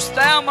 there's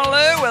Thelma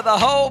Lou with a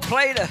whole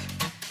plate of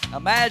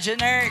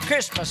imaginary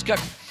Christmas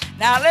cookies.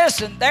 Now,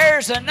 listen,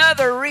 there's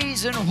another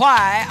reason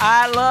why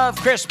I love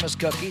Christmas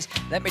cookies.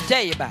 Let me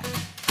tell you about it.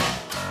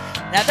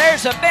 Now,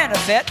 there's a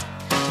benefit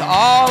to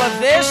all of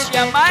this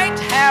you might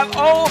have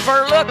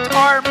overlooked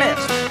or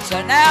missed.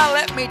 So now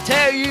let me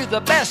tell you the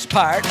best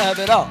part of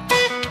it all.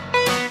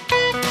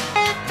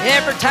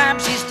 Every time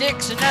she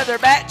sticks another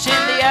batch in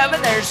the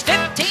oven, there's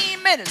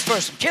 15 minutes for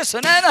some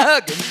kissing and a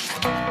hugging.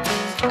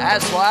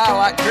 That's why I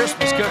like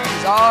Christmas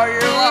cookies all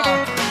year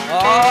long.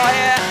 Oh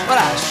yeah, but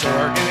I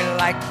sure do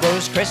like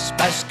those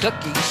Christmas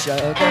cookies,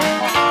 sugar.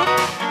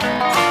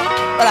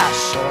 But I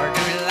sure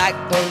do like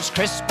those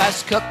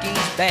Christmas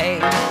cookies,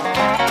 babe.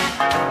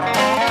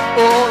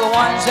 Oh, the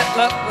ones that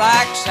look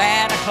like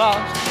Santa Claus,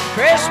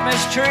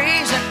 Christmas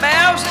trees and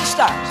bells and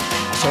stars.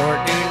 I sure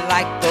do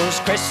like those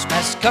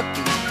Christmas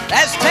cookies.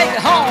 Let's take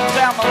it home,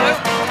 Thelma Lou.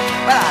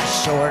 But I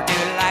sure do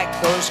like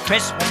those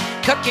Christmas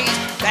cookies,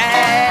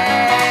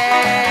 babe.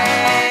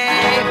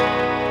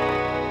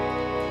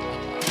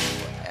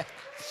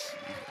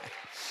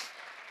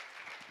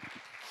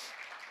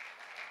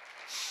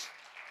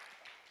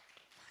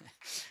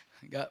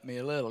 Got me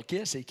a little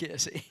kissy.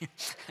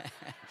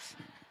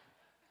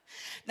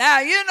 Now,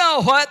 you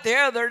know what? The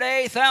other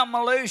day,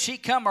 Thelma Lou, she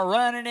come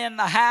a-running in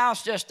the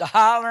house just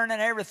a-hollering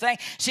and everything.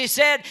 She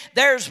said,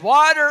 there's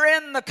water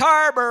in the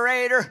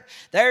carburetor.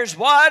 There's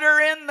water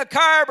in the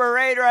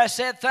carburetor. I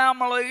said,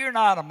 Thelma Lou, you're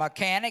not a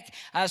mechanic.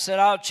 I said,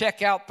 I'll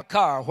check out the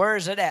car.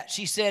 Where's it at?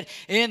 She said,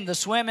 in the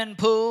swimming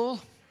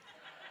pool.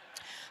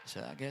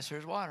 So I guess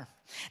there's water.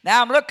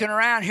 Now, I'm looking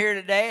around here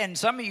today, and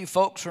some of you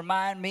folks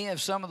remind me of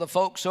some of the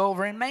folks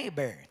over in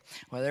Mayberry.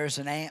 Well, there's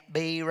an Aunt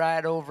B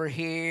right over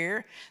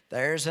here.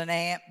 There's an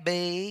Aunt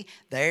B.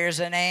 There's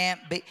an Aunt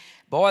B.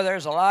 Boy,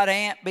 there's a lot of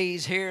Aunt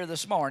B's here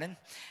this morning.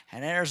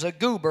 And there's a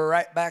goober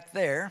right back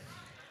there.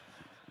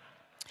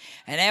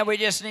 And then we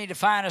just need to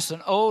find us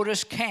an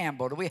Otis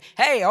Campbell.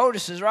 Hey,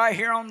 Otis is right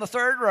here on the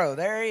third row.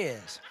 There he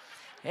is.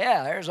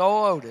 Yeah, there's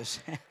old Otis.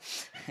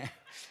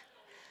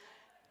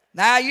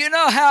 Now, you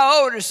know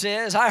how Otis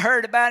is. I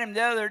heard about him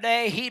the other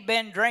day. He'd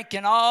been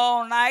drinking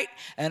all night,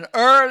 and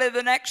early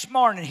the next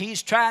morning,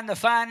 he's trying to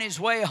find his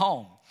way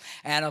home.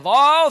 And of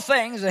all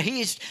things that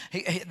he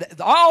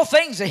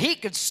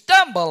could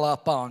stumble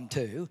up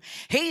onto,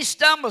 he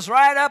stumbles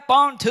right up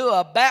onto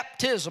a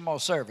baptismal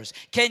service.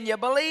 Can you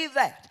believe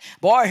that?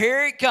 Boy,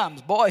 here he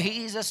comes. Boy,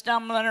 he's a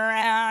stumbling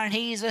around, and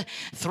he's a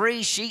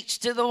 3 sheets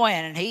to the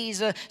wind, and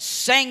he's a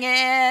singing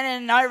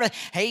and everything.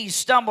 He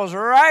stumbles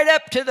right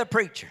up to the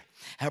preacher.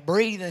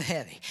 Breathing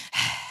heavy.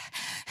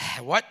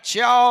 what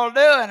y'all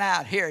doing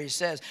out here? He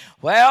says,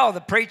 well,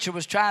 the preacher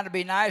was trying to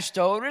be nice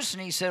to Otis,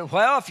 and he said,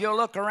 well, if you'll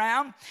look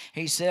around,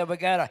 he said, we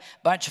got a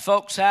bunch of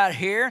folks out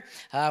here.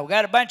 We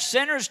got a bunch of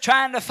sinners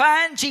trying to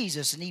find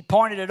Jesus. And he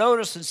pointed at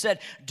Otis and said,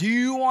 do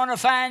you want to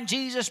find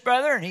Jesus,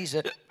 brother? And he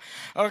said,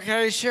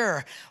 okay,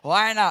 sure.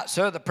 Why not?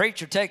 So the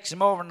preacher takes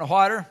him over in the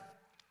water,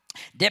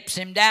 dips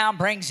him down,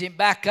 brings him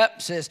back up,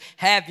 and says,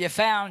 have you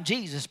found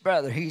Jesus,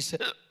 brother? He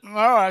said, no,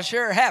 I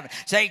sure haven't.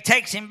 So he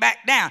takes him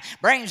back down,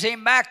 brings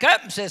him back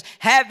up, and says,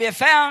 have you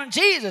found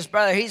Jesus,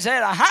 brother? He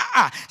said,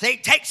 So he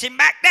takes him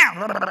back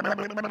down,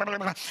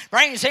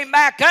 brings him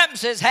back up, and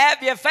says,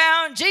 have you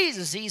found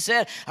Jesus? He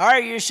said, are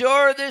you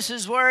sure this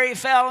is where he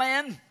fell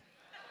in?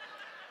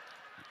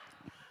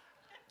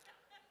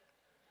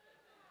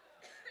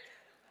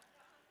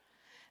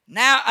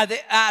 Now,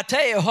 I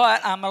tell you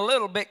what, I'm a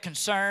little bit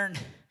concerned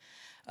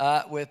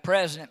with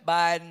President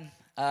Biden,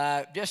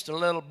 just a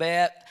little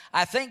bit.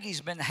 I think he's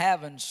been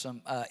having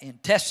some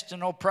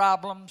intestinal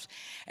problems.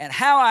 And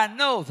how I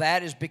know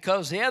that is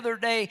because the other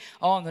day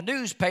on the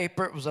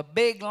newspaper, it was a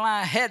big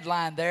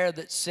headline there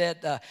that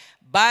said,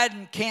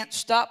 Biden can't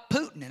stop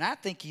Putin. And I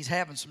think he's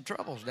having some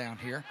troubles down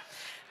here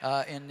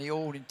in the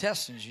old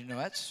intestines. You know,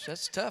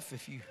 that's tough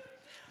if you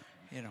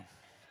know.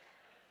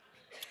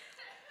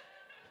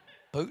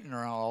 Putin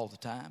around all the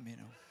time, you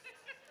know.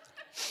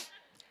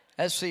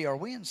 Let's see, are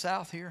we in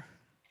South here?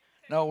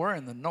 No, we're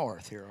in the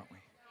North here, aren't we?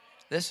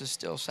 This is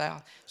still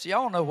South. So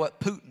y'all know what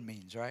Putin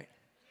means, right?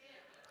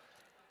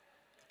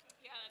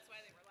 Yeah, that's why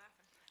they were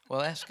laughing.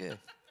 Well, that's good.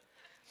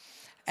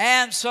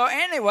 And so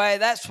anyway,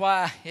 that's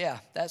why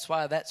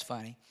that's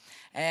funny.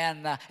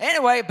 And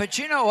anyway, but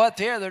you know what?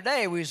 The other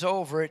day we was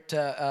over at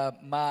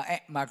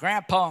my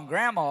grandpa and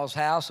grandma's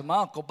house, and my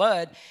Uncle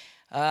Bud.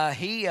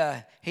 He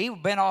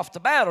been off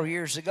the battle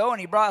years ago, and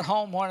he brought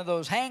home one of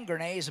those hand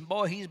grenades, and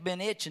boy, he's been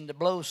itching to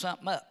blow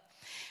something up.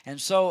 And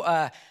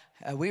so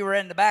we were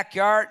in the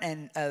backyard,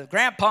 and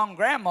Grandpa and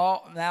Grandma,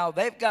 now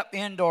they've got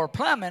indoor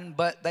plumbing,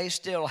 but they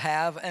still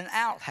have an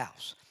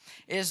outhouse.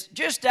 Is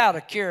just out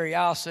of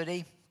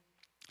curiosity,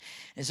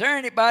 is there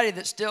anybody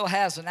that still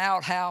has an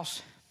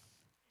outhouse?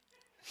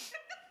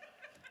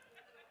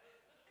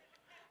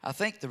 I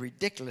think the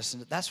ridiculous,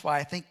 and that's why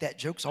I think that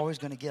joke's always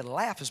going to get a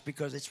laugh, is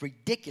because it's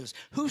ridiculous.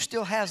 Who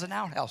still has an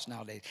outhouse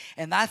nowadays?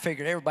 And I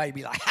figured everybody'd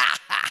be like, ha,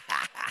 ha,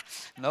 ha, ha.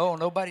 No,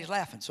 nobody's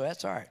laughing, so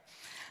that's all right.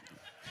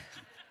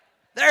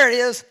 There it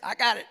is. I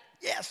got it.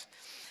 Yes.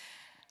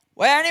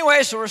 Well,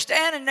 anyway, so we're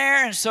standing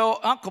there, and so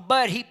Uncle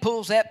Bud, he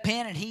pulls that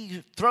pin, and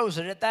he throws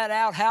it at that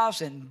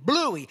outhouse, and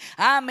bluey.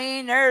 I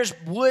mean, there's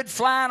wood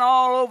flying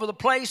all over the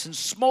place and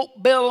smoke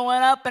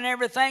billowing up and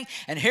everything,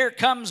 and here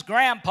comes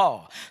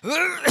Grandpa.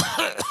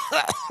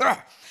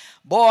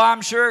 Boy,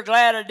 I'm sure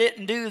glad I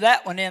didn't do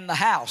that one in the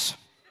house.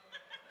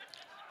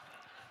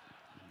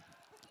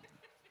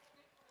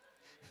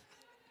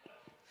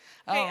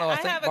 I don't know. I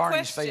think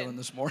Barney's failing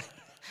this morning.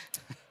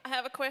 I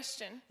have a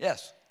question.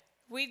 Yes.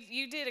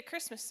 You did a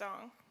Christmas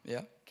song.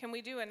 Yeah. Can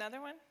we do another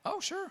one? Oh,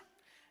 sure.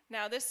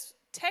 Now, this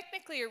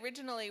technically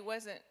originally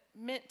wasn't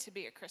meant to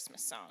be a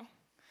Christmas song.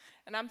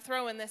 And I'm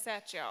throwing this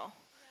at y'all,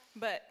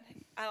 but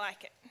I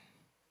like it.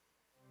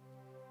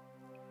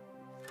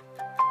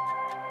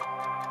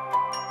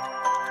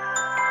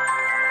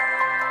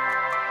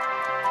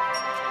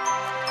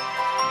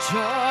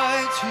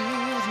 Joy to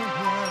the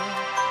world,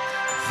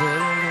 the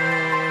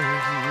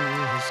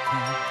Lord is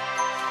come.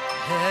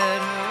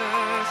 Let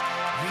earth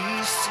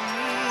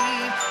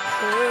receive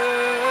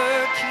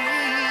her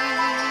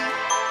King.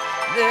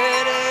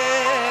 Let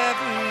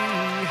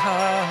every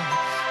heart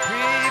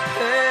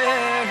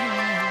prepare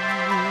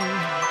him.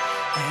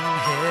 And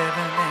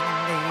heaven and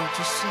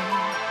nature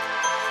sing.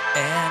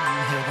 And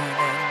heaven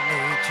and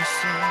nature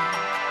sing.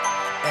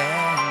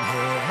 And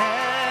heaven and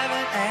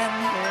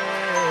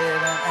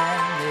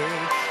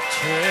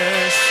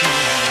nature sing.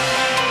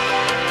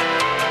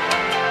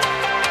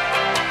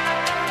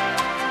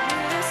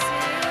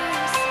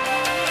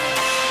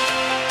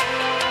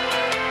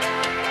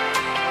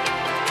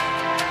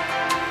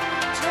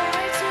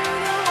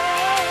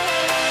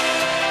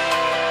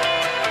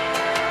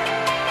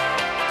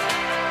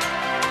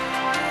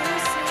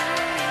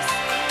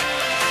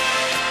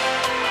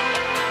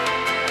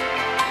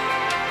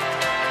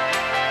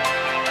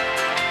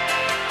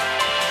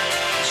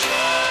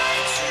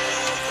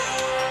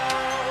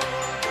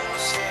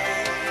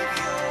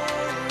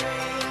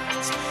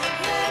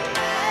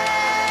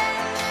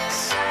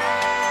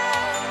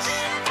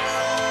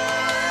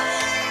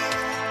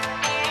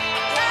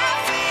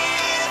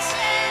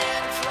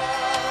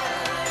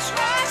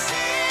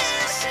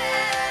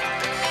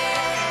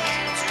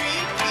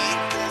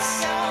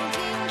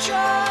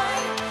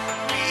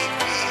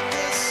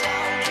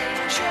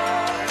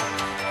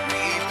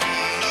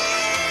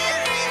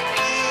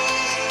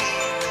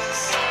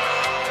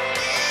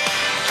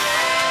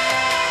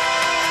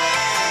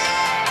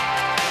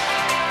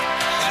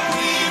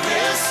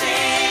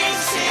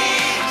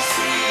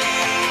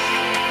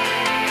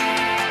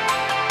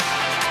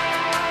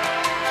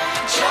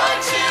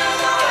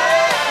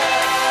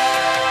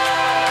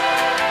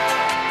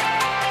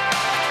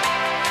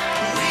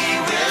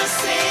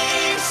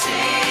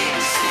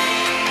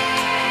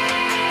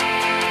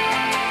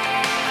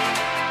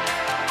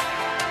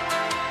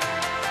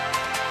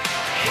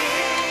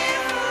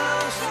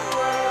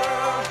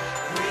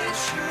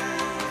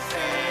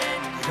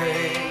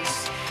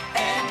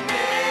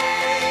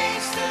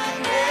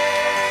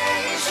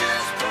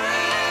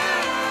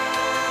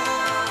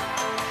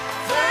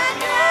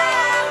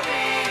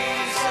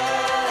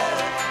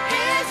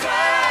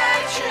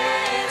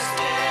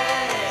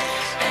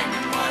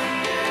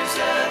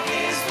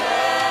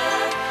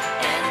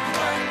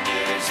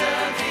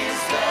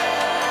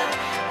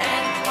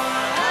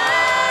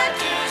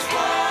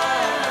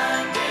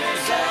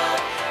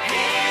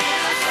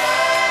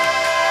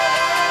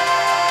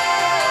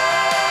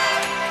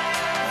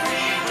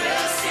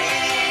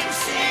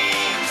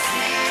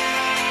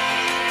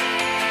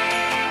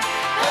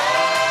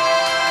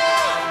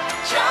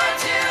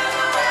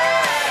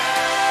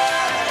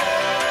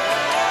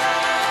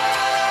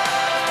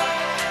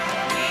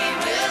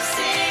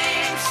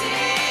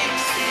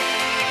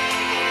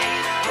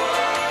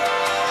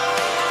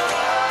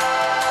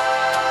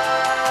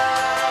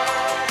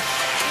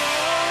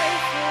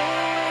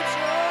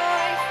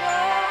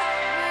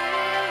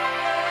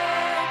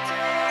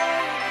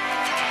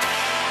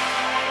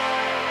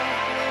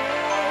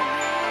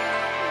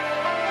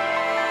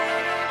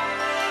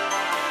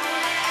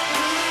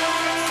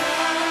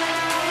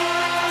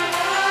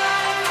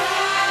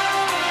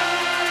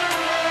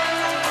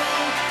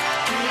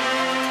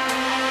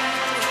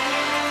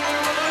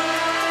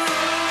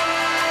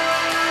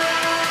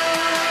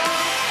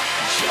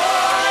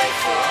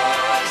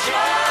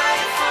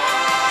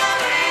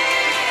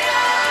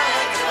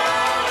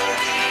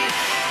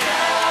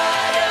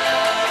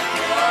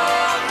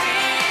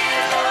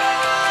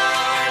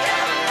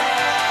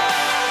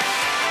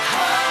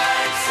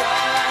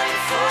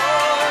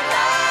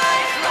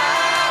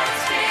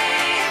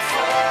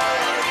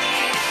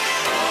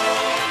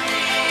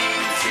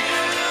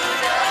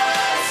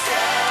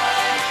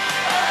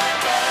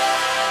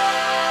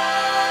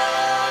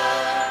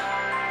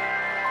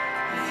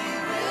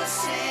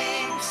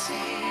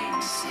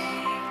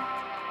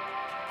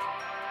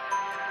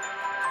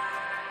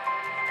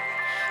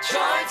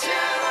 joy to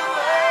the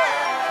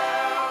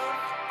world.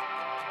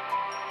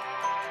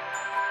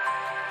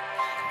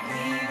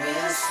 We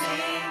will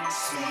sing,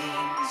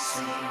 sing,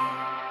 sing.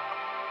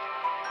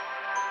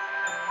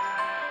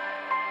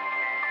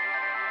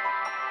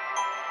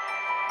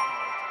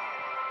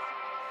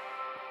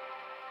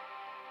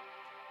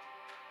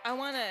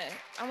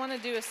 I wanna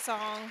do a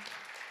song.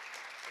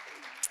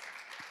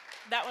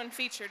 That one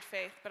featured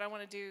faith, but I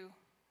want to do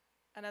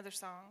another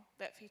song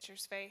that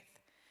features faith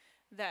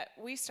that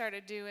we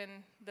started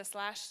doing this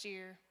last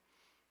year.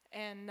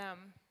 And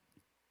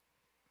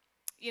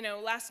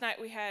last night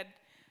we had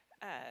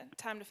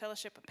time to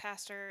fellowship with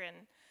Pastor, and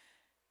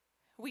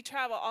we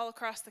travel all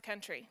across the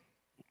country.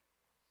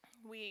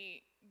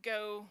 We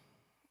go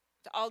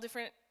to all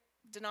different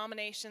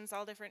denominations,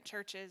 all different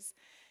churches,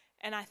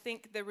 and I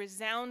think the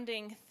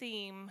resounding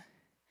theme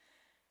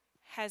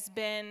has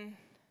been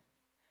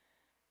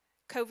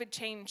COVID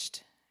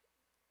changed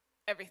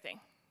everything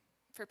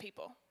for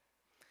people.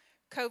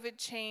 COVID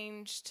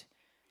changed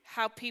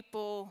how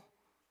people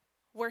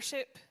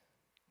worship.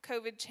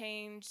 COVID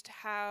changed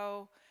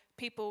how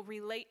people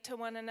relate to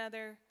one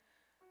another.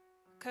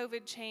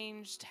 COVID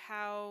changed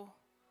how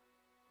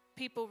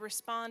people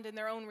respond in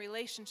their own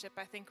relationship,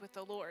 I think, with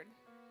the Lord.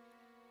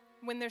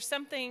 When there's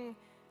something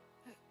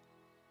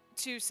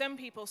to some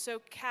people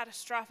so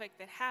catastrophic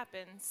that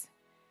happens,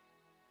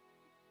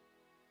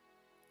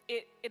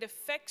 it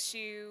affects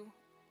you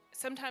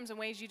sometimes in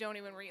ways you don't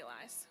even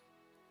realize.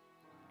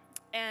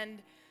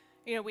 And,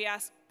 we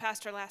asked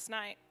Pastor last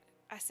night,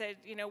 I said,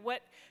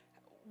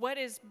 what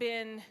has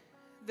been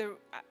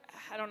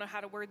I don't know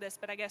how to word this,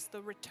 but I guess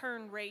the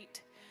return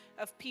rate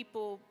of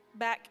people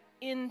back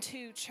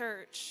into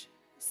church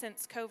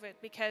since COVID?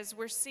 Because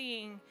we're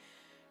seeing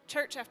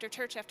church after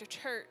church after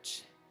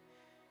church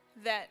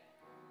that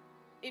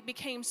it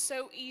became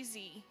so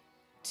easy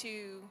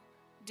to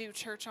do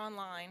church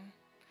online,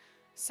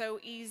 so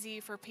easy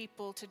for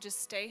people to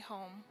just stay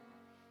home.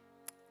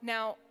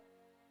 Now,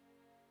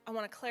 I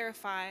want to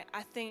clarify,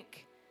 I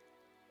think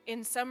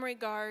in some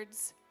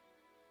regards,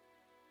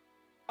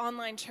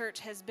 online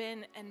church has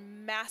been a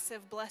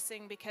massive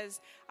blessing,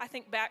 because I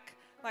think back,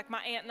 like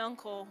my aunt and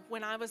uncle,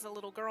 when I was a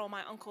little girl,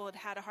 my uncle had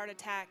had a heart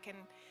attack and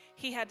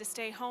he had to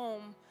stay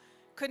home,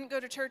 couldn't go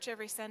to church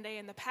every Sunday,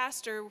 and the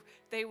pastor,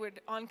 they would,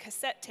 on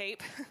cassette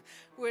tape,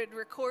 would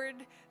record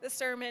the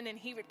sermon, and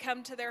he would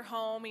come to their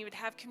home, he would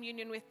have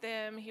communion with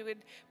them, he would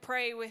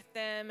pray with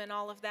them and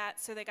all of that,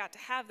 so they got to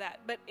have that.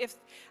 But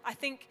I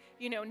think,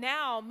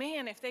 now,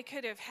 man, if they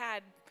could have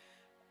had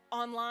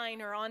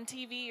online or on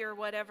TV or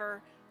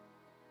whatever,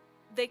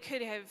 they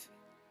could have,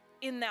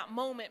 in that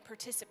moment,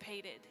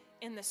 participated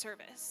in the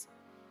service.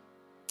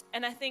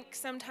 And I think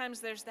sometimes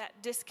there's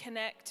that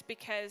disconnect,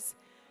 because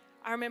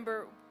I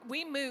remember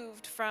we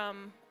moved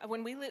from,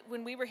 when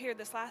we were here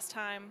this last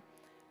time,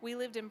 we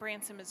lived in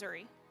Branson,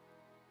 Missouri,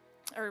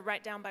 or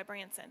right down by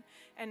Branson.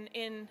 And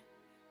in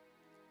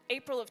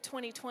April of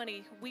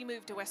 2020, we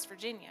moved to West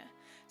Virginia.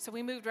 So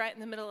we moved right in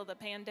the middle of the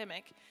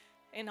pandemic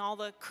and all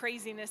the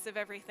craziness of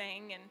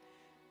everything. And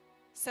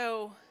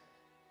so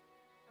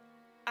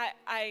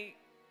I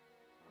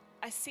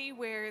see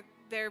where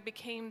there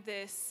became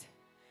this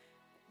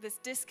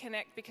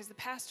disconnect, because the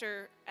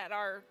pastor at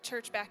our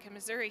church back in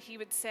Missouri, he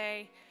would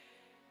say,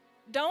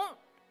 don't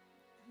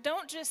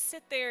just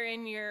sit there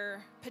in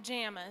your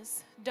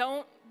pajamas.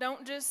 Don't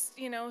just,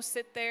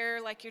 sit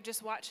there like you're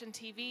just watching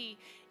TV.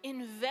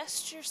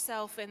 Invest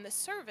yourself in the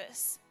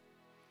service.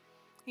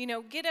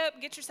 Get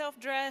up, get yourself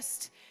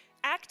dressed,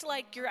 act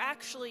like you're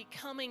actually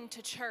coming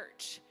to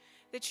church,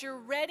 that you're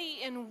ready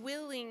and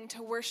willing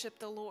to worship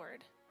the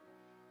Lord.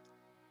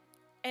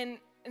 And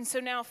so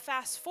now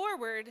fast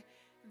forward,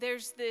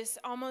 there's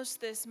almost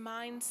this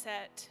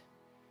mindset,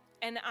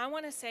 and I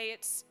want to say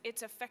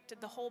it's affected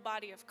the whole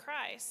body of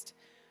Christ,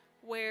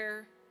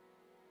 where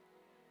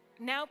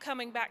now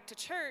coming back to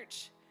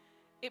church,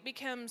 it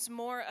becomes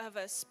more of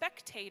a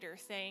spectator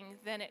thing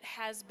than it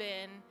has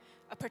been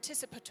a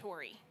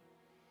participatory.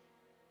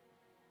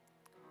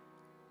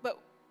 But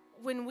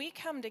when we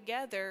come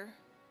together,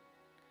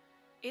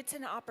 it's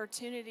an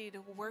opportunity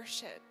to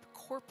worship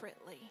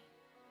corporately.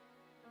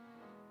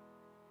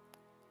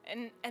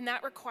 And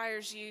that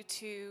requires you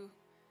to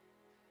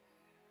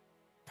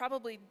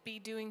probably be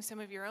doing some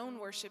of your own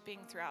worshiping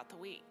throughout the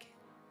week,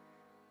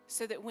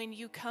 so that when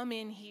you come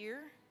in here,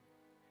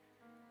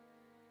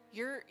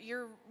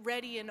 you're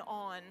ready and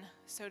on,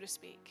 so to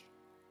speak.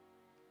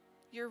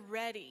 You're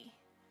ready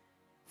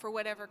for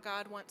whatever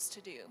God wants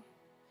to do.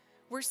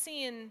 We're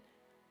seeing,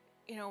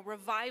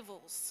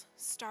 revivals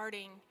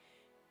starting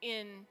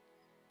in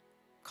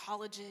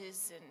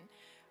colleges and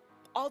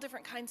all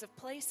different kinds of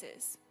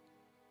places.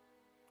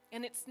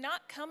 And it's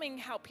not coming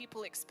how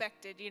people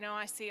expected.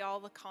 I see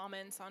all the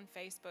comments on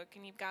Facebook,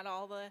 and you've got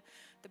all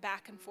the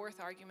back and forth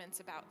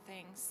arguments about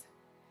things.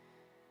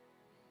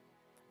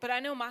 But I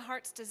know my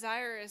heart's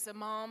desire as a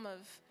mom of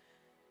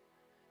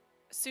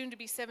a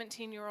soon-to-be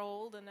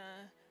 17-year-old and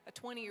a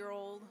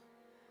 20-year-old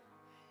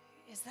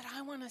is that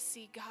I want to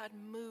see God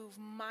move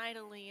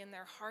mightily in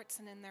their hearts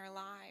and in their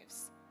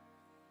lives.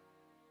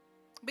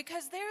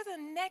 because they're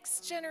the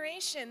next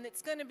generation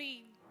that's going to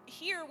be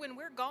here when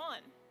we're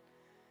gone.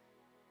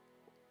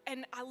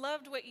 And I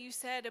loved what you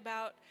said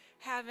about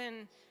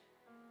having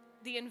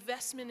the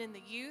investment in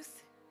the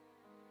youth,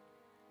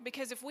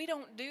 because if we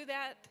don't do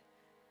that,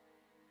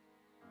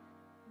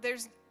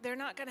 they're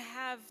not going to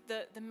have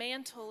the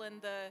mantle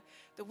and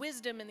the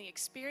wisdom and the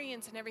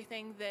experience and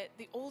everything that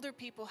the older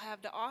people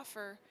have to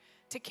offer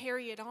to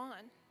carry it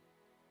on.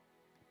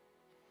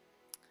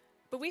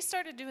 But we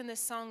started doing this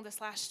song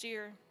this last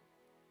year,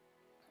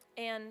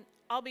 and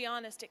I'll be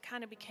honest, it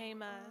kind of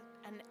became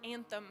an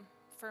anthem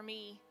for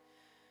me.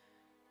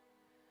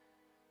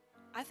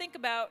 I think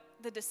about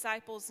the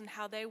disciples and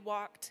how they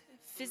walked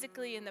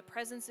physically in the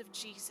presence of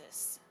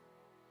Jesus,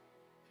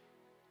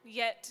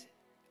 yet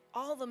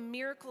all the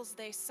miracles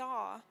they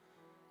saw,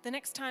 the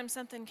next time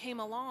something came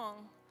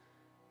along,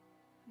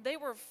 they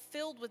were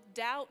filled with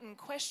doubt and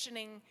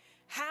questioning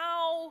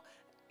how,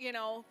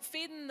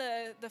 feeding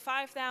the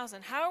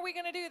 5,000, how are we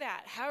going to do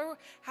that?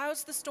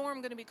 How's the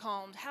storm going to be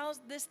calmed? How's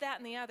this, that,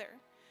 and the other?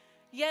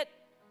 Yet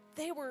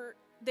they were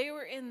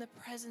in the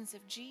presence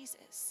of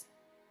Jesus.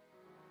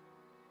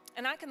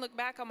 And I can look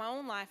back on my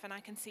own life and I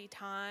can see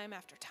time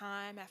after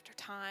time after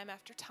time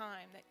after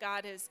time that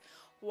God has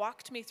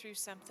walked me through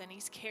something.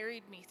 He's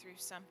carried me through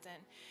something.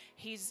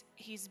 He's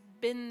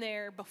been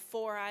there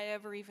before I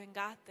ever even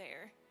got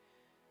there.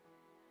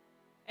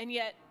 And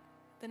yet,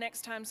 the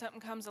next time something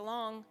comes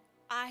along,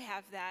 I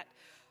have that,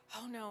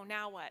 oh no,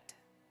 now what?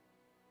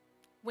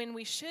 When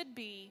we should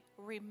be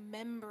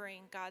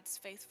remembering God's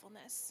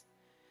faithfulness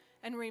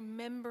and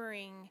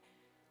remembering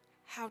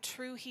how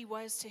true He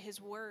was to His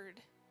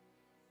word.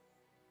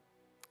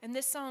 And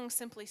this song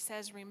simply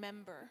says,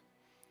 remember.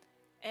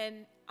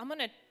 And I'm going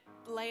to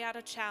lay out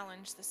a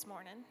challenge this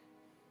morning.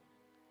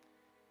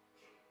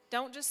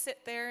 Don't just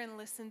sit there and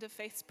listen to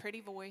Faith's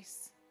pretty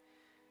voice.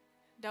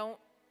 Don't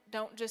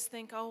just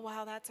think, oh,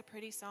 wow, that's a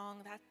pretty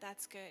song.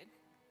 That's good.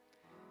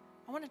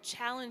 I want to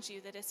challenge you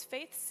that as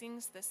Faith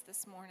sings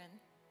this morning,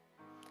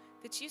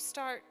 that you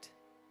start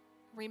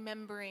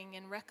remembering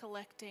and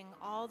recollecting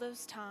all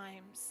those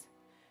times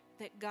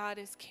that God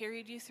has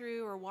carried you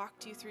through or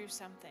walked you through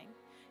something.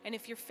 And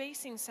if you're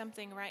facing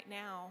something right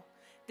now,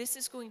 this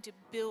is going to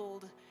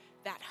build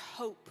that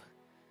hope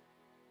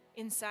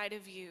inside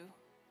of you,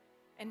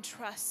 and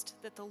trust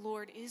that the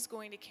Lord is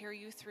going to carry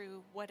you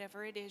through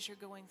whatever it is you're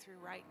going through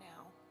right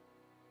now.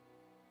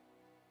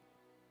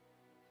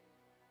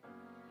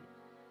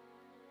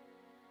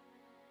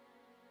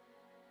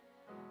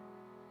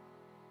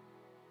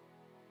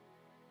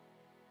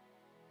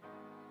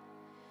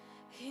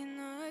 In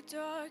the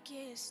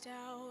darkest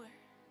hour,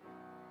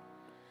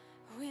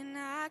 when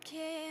I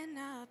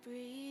cannot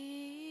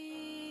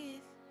breathe,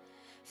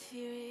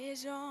 fear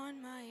is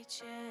on my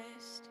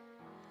chest,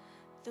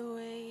 the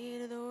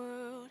weight of the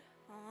world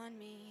on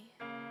me.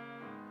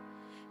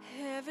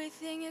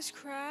 Everything is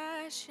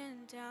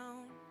crashing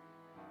down,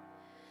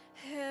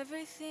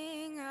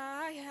 everything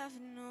I have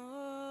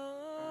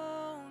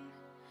known.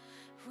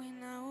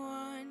 When I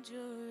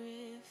wonder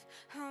if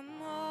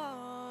I'm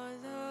all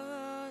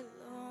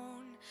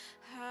alone,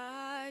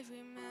 I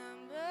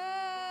remember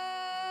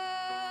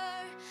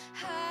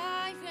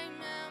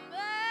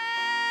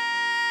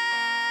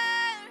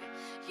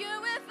you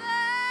have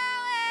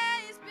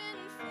always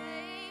been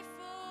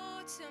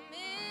faithful to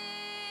me.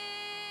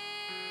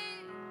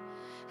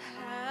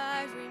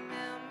 I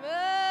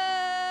remember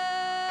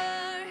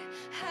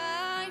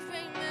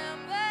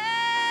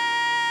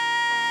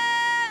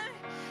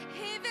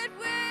even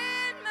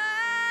when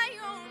my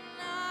own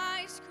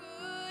eyes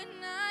could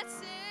not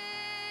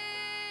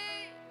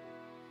see,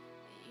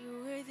 you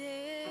were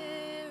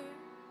there,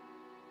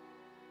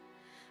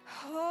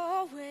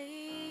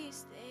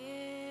 always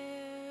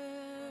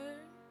there.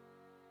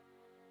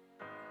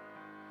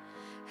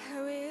 I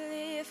will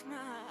lift my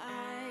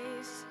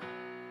eyes,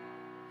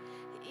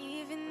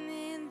 even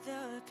in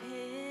the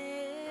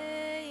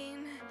pain,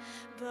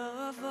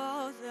 above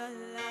all the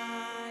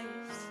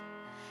lives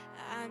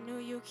I know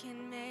you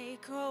can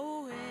make a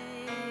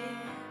way.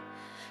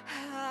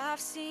 I've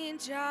seen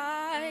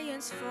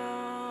giants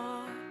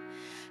fall,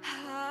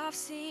 I've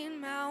seen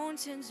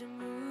mountains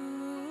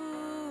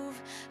move,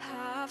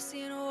 I've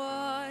seen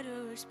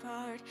waters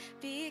part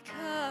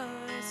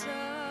because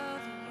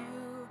of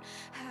you.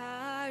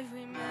 I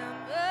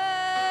remember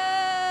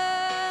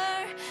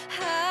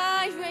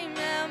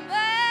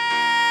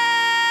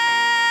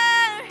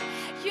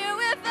you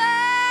have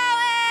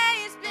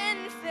always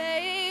been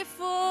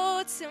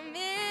faithful to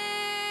me.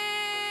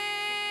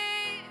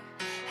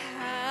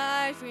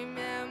 I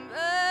remember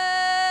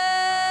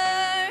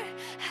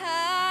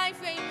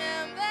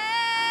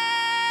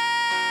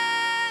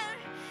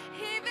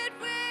even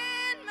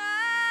when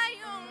my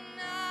own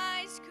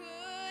eyes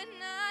could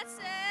not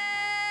say.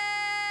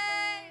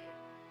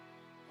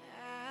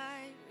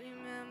 I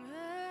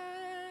remember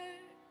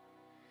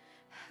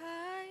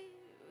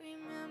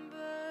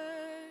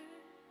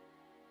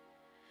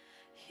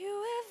you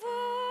have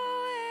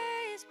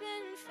always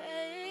been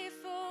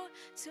faithful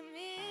to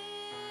me.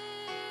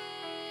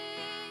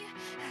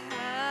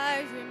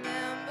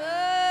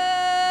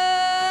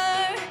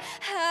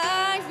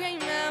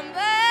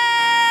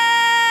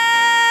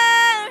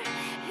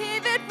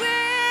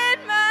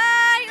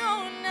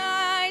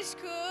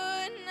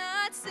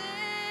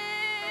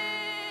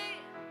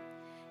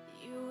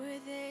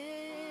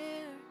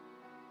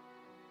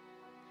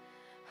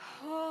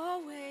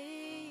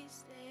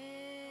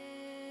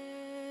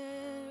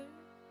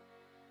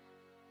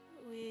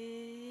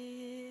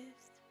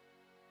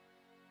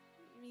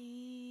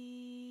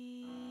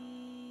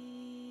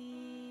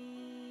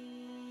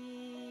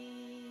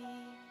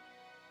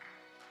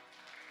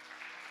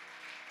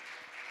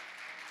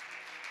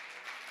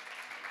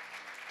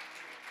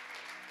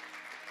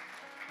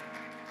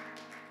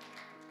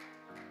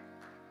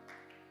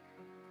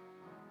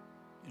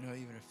 You know,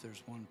 even if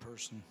there's one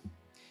person.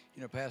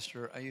 You know,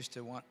 Pastor, I used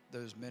to want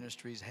those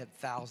ministries had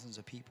thousands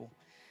of people,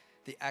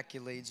 the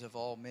accolades of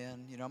all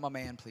men. You know, I'm a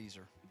man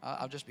pleaser.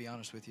 I'll just be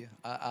honest with you.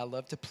 I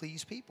love to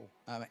please people.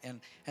 And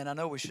I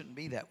know we shouldn't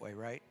be that way,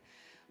 right?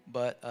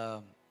 But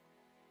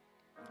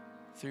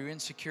through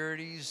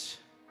insecurities,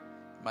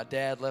 my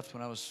dad left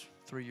when I was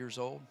 3 years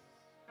old.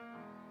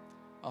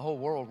 My whole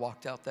world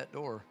walked out that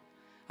door.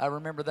 I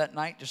remember that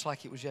night just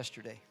like it was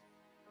yesterday.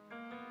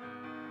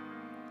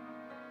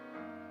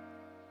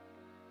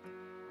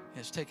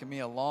 It's taken me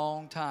a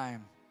long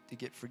time to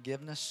get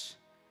forgiveness.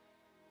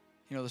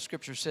 You know, the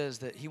scripture says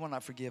that he will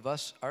not forgive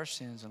us our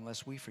sins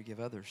unless we forgive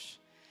others.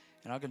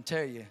 And I'm going to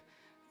tell you,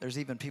 there's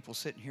even people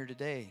sitting here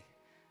today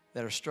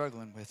that are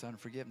struggling with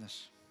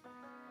unforgiveness.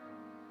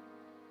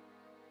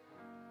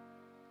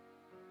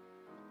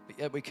 But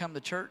yet we come to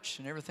church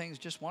and everything's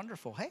just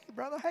wonderful. Hey,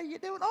 brother, how you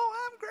doing?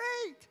 Oh, I'm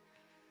great.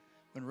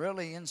 When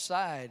really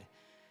inside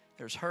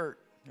there's hurt,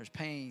 there's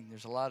pain,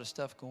 there's a lot of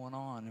stuff going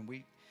on. And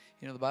we,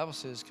 you know, the Bible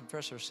says,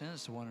 confess our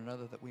sins to one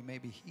another that we may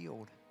be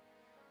healed.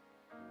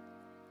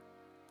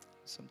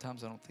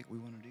 Sometimes I don't think we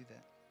want to do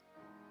that.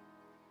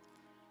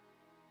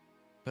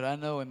 But I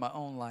know in my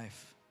own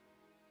life,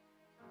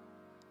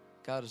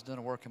 God has done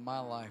a work in my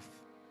life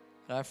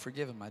that I've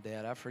forgiven my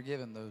dad. I've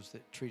forgiven those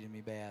that treated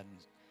me bad.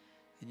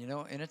 And you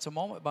know, and it's a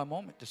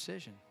moment-by-moment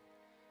decision.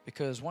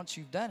 Because once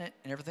you've done it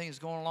and everything is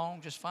going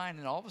along just fine,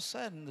 and all of a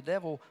sudden the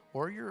devil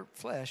or your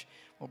flesh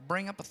will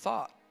bring up a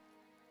thought.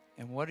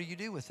 And what do you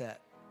do with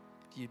that?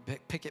 Do you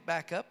pick it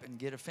back up and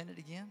get offended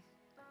again?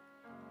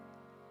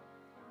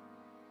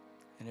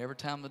 And every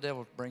time the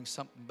devil brings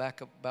something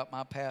back up about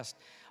my past,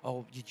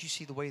 oh, did you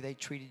see the way they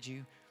treated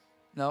you?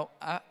 No,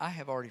 I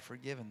have already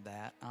forgiven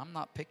that. I'm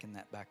not picking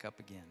that back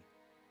up again.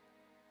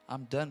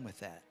 I'm done with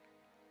that.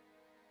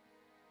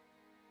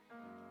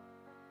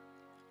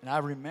 And I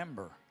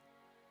remember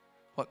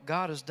what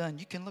God has done.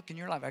 You can look in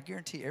your life. I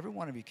guarantee you, every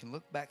one of you can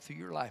look back through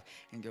your life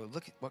and go,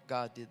 look at what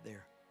God did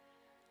there.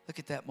 Look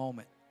at that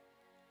moment.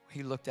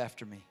 He looked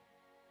after me.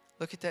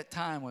 Look at that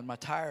time when my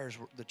tires,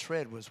 the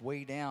tread was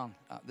way down.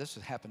 This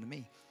has happened to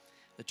me.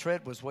 The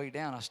tread was way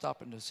down. I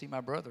stopped in to see my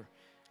brother.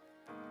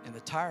 And the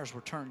tires were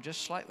turned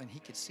just slightly, and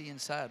he could see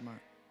inside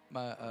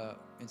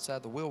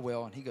inside the wheel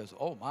well. And he goes,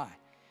 oh, my.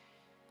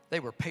 They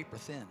were paper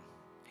thin.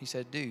 He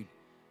said, dude,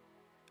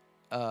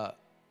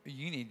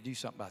 you need to do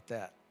something about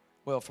that.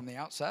 Well, from the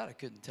outside, I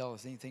couldn't tell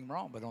if anything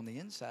wrong, but on the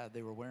inside,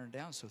 they were wearing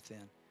down so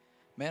thin.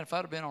 Man, if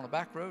I'd have been on a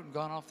back road and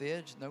gone off the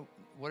edge, no,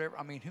 whatever,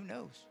 I mean, who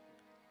knows?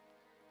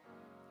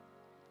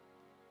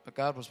 But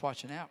God was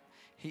watching out.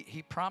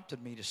 He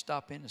prompted me to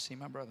stop in to see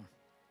my brother.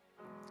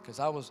 Because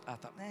I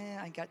thought, man,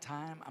 I ain't got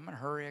time. I'm in a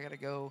hurry. I got to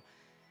go.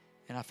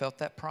 And I felt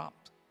that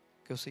prompt.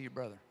 Go see your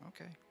brother.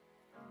 Okay.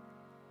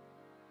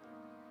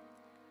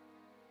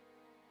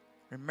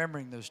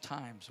 Remembering those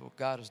times, what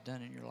God has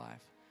done in your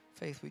life.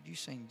 Faith, would you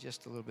sing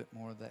just a little bit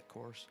more of that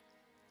chorus?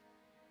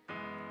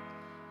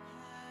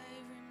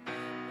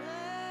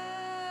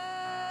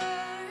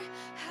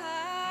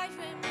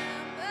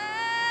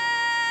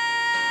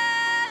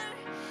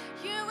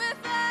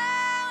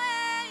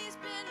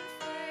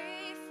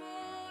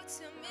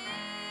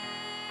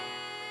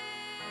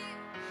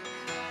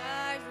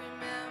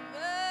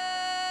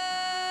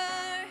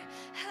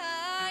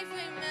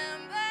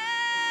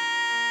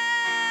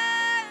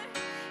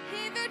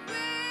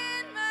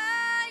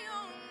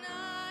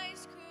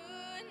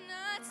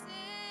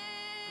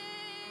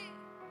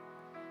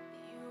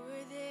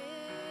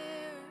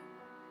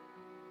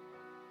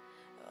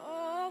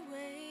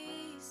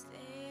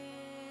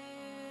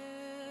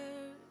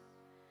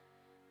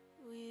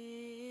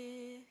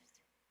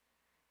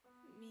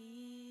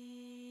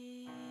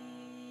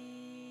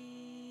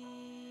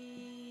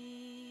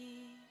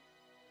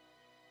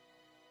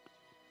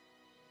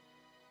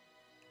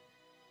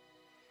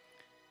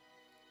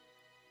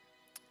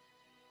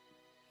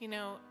 You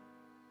know,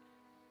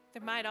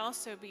 there might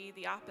also be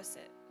the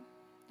opposite.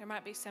 There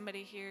might be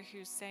somebody here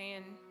who's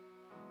saying,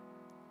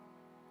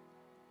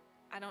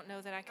 I don't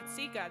know that I could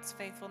see God's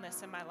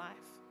faithfulness in my life.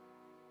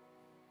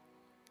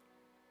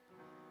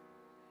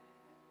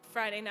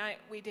 Friday night,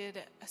 we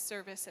did a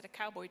service at a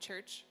cowboy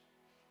church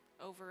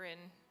over in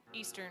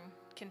eastern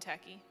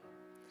Kentucky.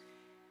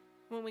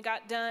 When we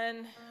got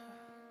done,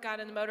 got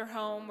in the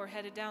motorhome, we're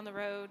headed down the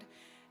road,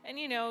 and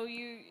you know,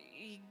 you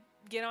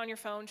get on your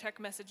phone, check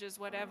messages,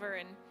 whatever,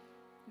 and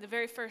the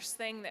very first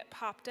thing that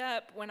popped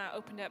up when I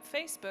opened up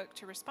Facebook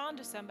to respond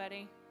to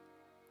somebody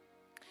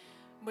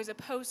was a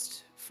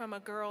post from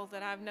a girl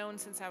that I've known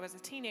since I was a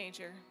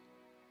teenager,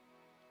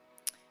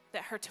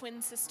 that her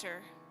twin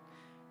sister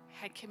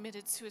had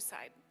committed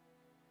suicide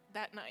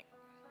that night.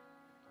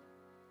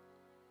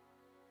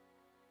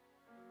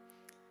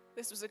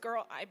 This was a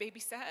girl I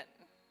babysat.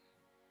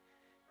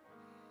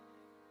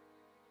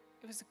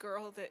 It was a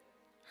girl that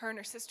her and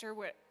her sister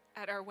were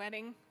at our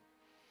wedding.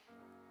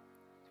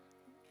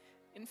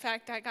 In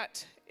fact,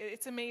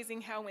 it's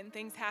amazing how when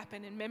things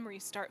happen and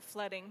memories start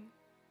flooding.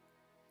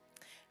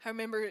 I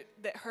remember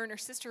that her and her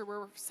sister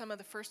were some of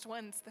the first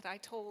ones that I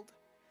told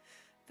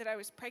that I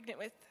was pregnant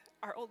with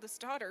our oldest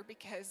daughter,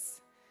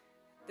 because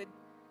the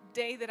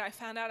day that I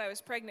found out I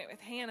was pregnant with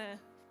Hannah,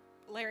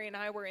 Larry and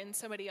I were in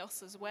somebody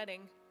else's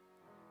wedding,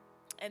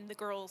 and the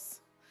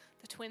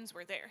twins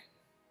were there.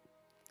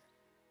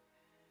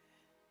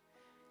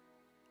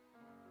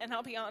 And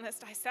I'll be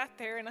honest, I sat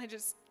there and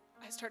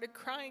I started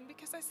crying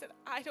because I said,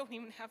 I don't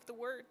even have the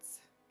words.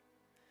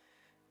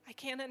 I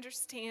can't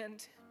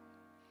understand.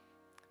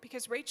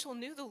 Because Rachel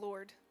knew the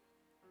Lord.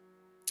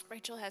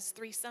 Rachel has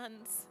 3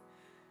 sons.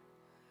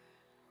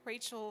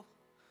 Rachel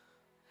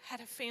had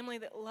a family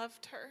that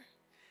loved her.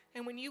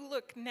 And when you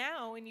look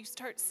now and you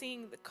start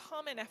seeing the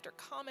comment after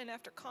comment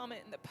after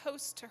comment and the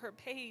post to her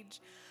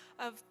page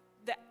of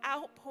the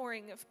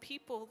outpouring of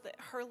people that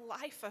her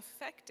life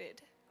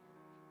affected,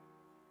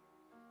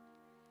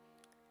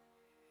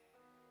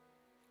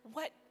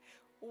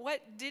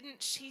 what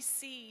didn't she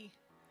see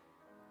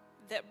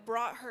that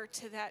brought her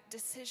to that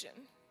decision?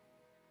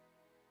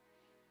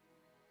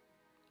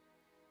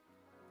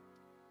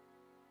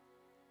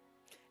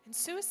 And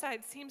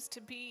suicide seems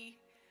to be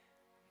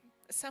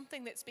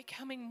something that's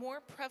becoming more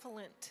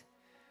prevalent.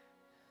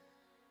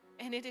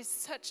 And it is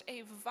such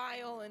a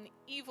vile and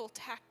evil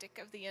tactic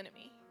of the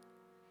enemy.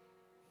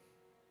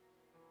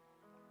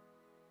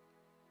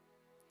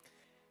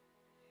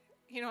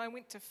 You know, I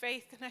went to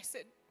Faith and I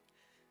said,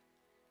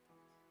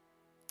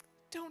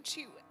 don't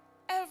you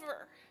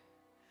ever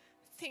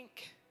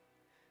think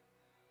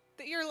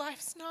that your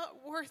life's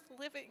not worth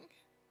living.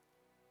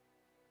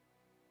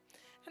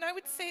 And I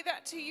would say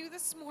that to you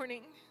this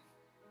morning.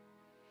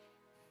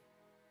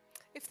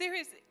 If there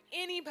is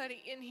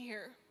anybody in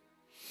here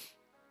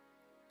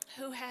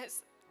who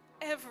has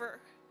ever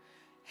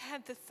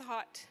had the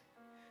thought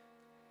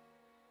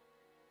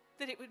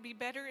that it would be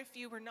better if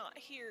you were not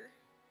here,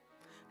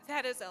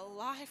 that is a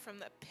lie from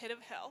the pit of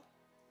hell.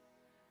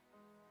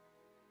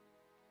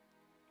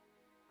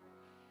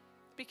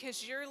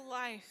 Because your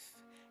life,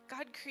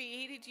 God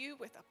created you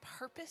with a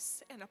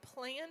purpose and a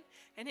plan,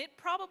 and it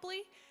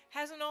probably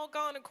hasn't all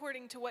gone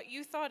according to what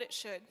you thought it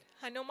should.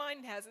 I know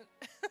mine hasn't.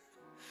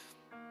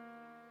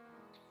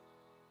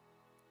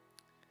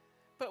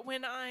 But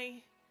when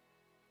I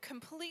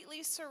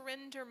completely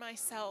surrender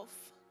myself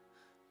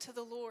to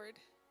the Lord,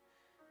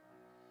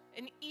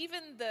 and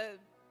even the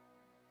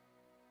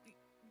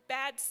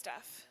bad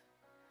stuff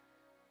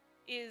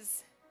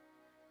is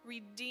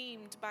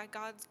redeemed by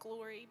God's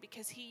glory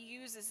because He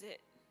uses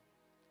it,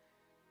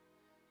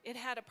 it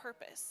had a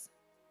purpose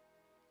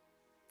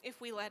if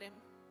we let Him.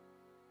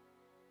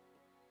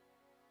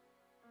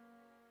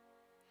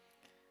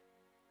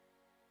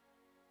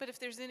 But if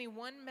there's any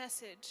one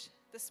message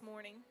this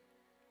morning,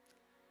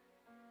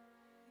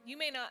 you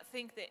may not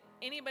think that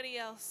anybody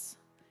else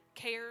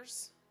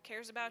cares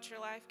about your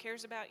life,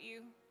 cares about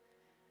you,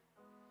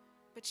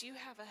 but you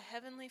have a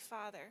heavenly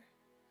Father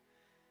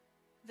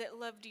that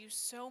loved you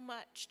so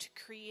much to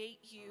create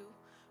you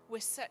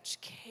with such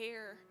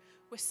care,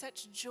 with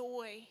such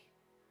joy.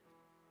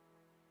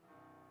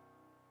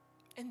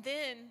 And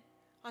then,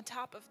 on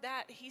top of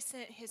that, He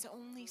sent His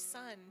only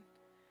Son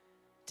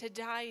to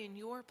die in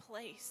your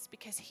place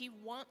because He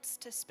wants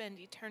to spend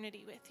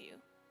eternity with you.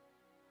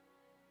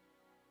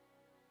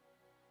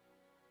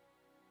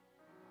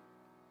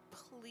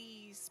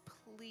 Please,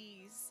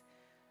 please,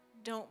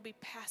 don't be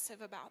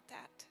passive about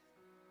that.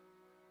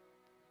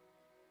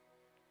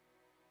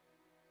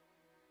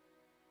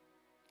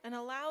 And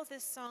allow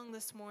this song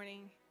this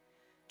morning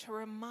to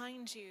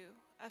remind you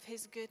of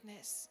His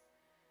goodness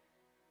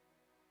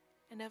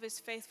and of His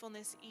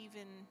faithfulness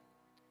even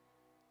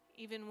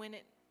when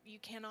you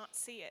cannot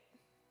see it.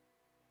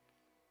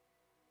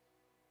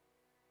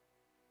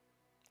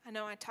 I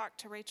know I talked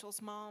to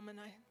Rachel's mom and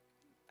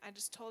I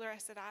just told her, I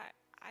said,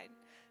 I'm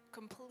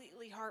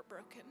completely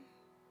heartbroken.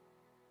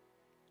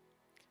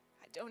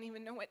 I don't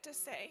even know what to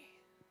say.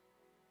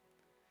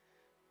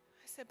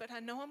 I said, but I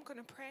know I'm going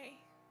to pray.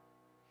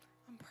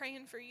 I'm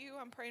praying for you.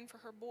 I'm praying for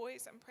her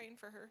boys. I'm praying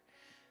for her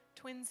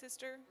twin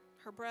sister,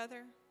 her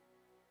brother.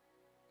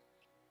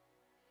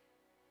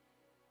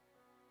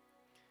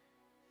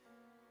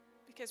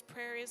 Because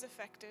prayer is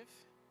effective.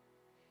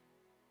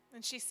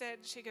 And she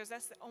goes,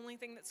 that's the only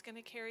thing that's going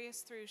to carry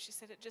us through. She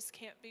said, it just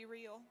can't be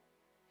real.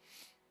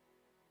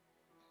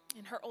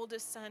 And her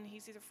oldest son,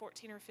 he's either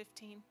 14 or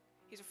 15.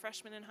 He's a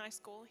freshman in high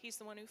school. He's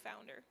the one who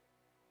found her.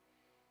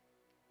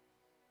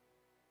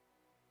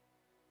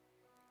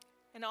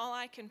 And all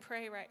I can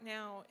pray right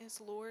now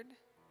is, Lord,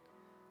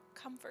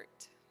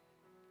 comfort,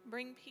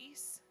 bring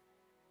peace.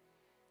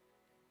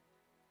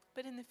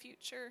 But in the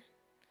future,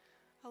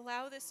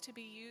 allow this to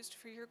be used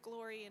for your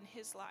glory in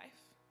his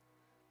life.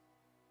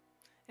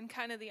 And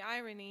kind of the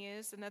irony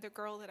is, another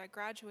girl that I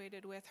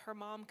graduated with, her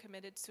mom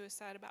committed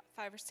suicide about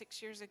 5 or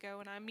 6 years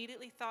ago, and I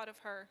immediately thought of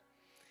her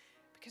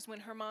because when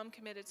her mom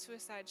committed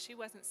suicide, she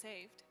wasn't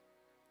saved.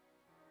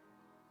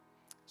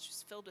 She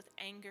was filled with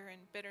anger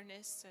and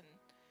bitterness and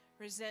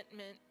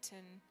resentment,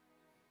 and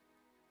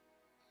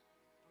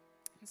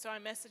so I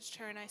messaged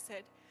her and I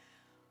said,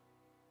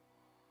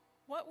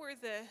 what were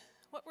the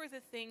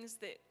things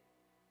that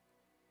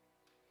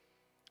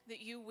that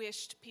you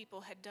wished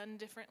people had done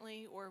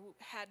differently or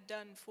had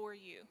done for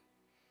you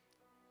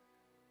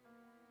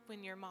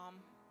when your mom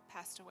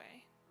passed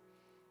away?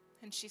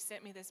 And she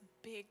sent me this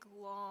big,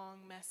 long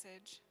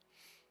message.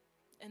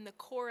 And the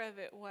core of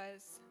it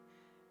was,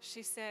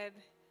 she said,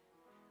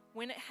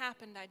 when it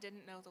happened, I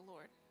didn't know the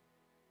Lord.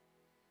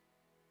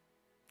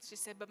 She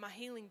said, but my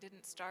healing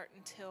didn't start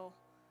until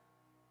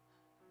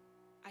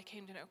I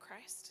came to know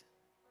Christ.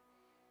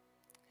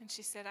 And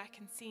she said, I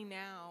can see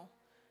now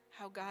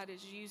how God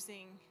is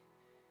using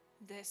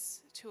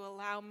this to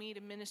allow me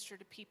to minister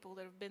to people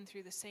that have been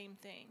through the same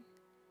thing.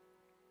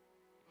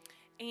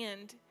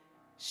 And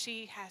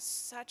she has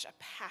such a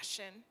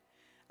passion.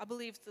 I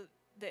believe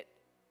that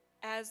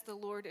as the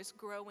Lord is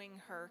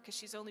growing her, because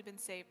she's only been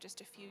saved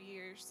just a few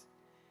years,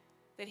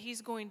 that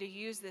he's going to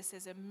use this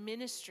as a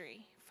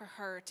ministry for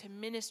her to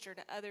minister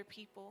to other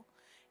people.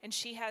 And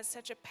she has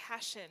such a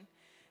passion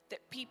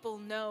that people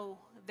know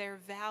their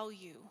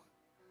value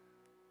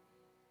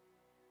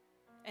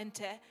and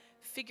to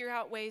figure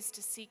out ways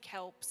to seek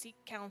help, seek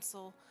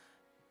counsel,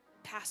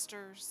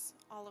 pastors,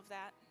 all of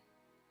that.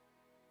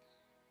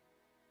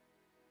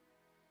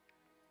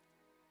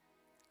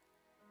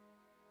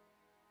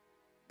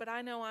 But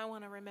I know I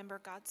want to remember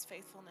God's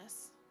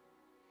faithfulness,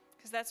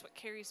 because that's what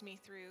carries me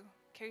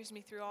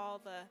through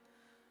all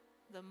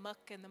the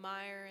muck and the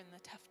mire and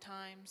the tough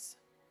times,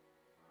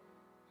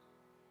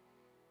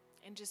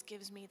 and just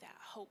gives me that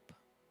hope.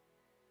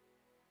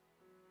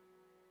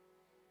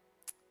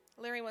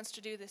 Larry wants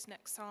to do this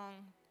next song,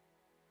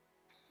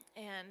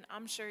 and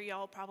I'm sure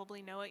y'all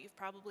probably know it. You've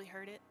probably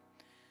heard it.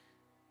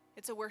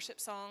 It's a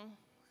worship song.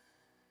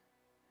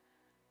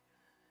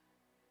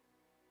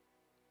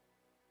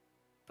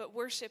 But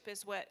worship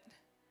is what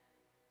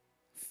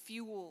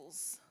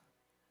fuels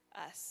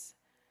us.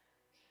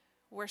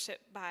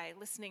 Worship by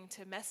listening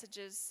to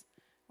messages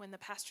when the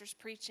pastor's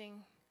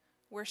preaching.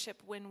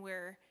 Worship when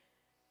we're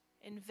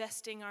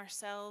investing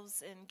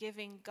ourselves in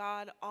giving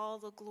God all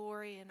the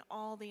glory and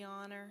all the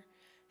honor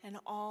and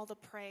all the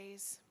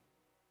praise.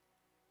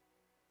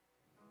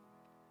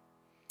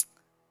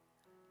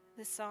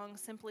 This song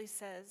simply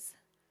says,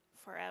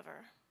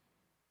 forever.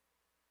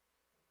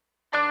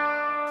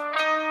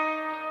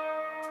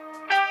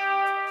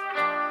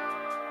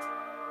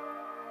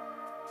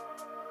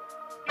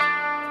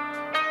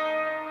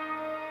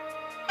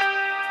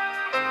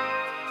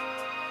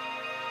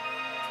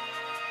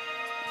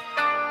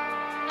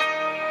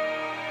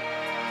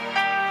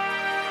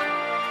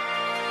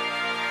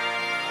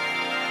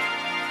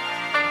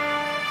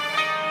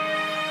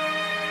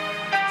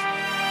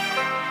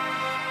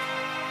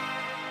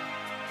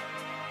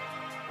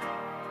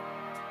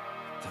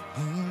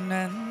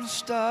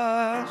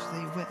 Stars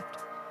they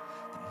wept,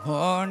 the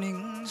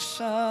morning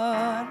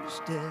sun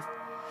was dead,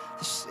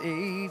 the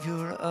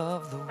Savior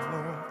of the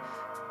world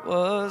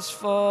was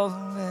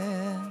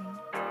fallen.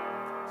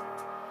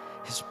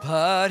 His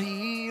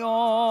body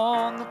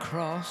on the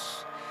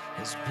cross,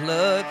 his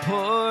blood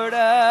poured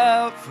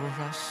out for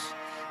us,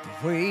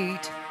 the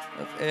weight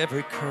of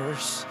every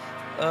curse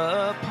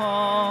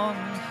upon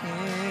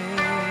him.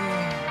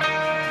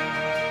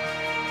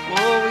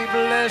 Oh, we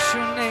bless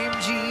your name,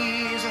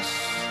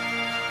 Jesus.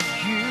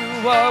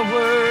 You are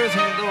worthy,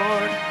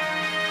 Lord.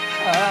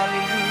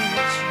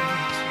 Hallelujah,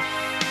 Jesus.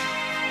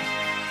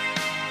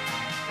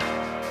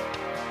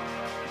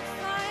 The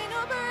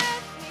final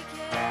breath we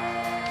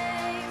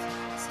gave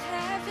as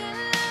heaven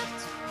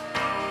looked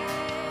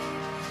away.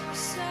 The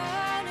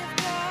Son of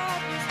God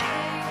was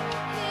laid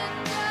in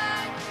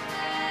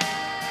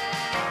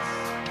darkness.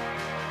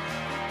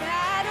 The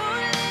battle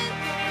in the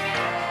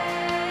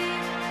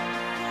grave,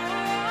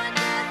 for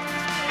death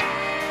was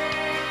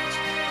waged.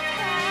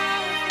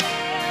 Power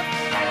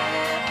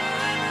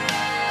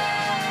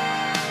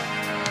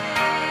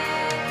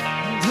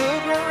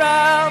The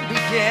ground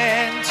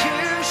began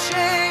to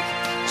shake,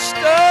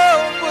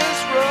 stone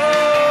was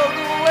rolled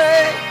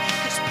away.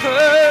 His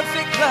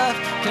perfect love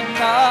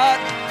cannot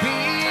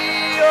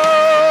be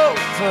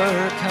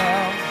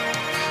overcome.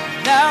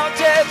 Now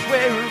death,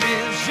 where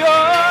is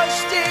your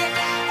sting?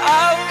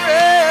 Our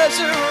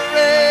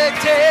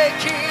resurrected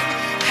King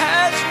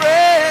has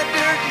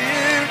rendered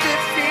you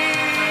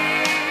defeated.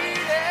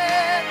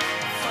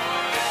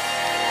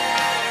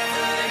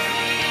 Forever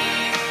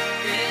he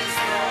is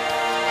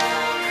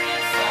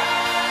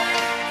glorified.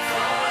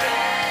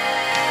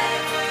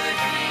 Forever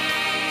he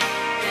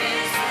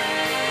is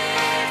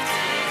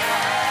lifted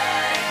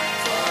high.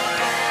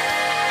 Forever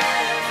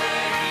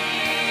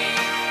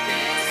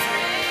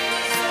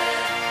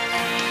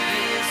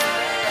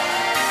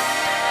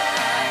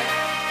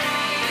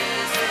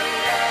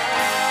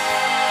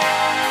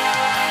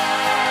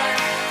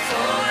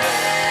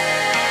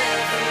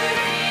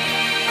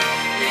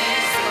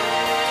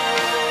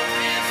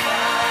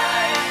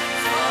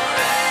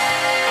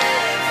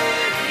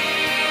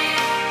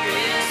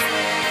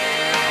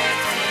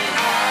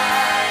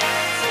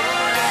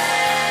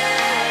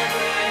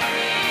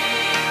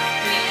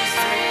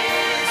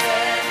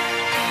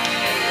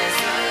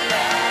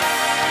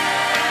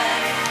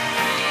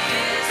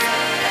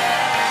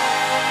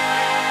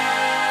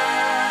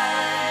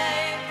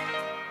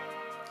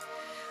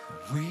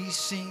We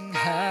sing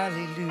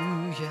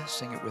hallelujah.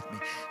 Sing it with me.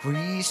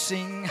 We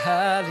sing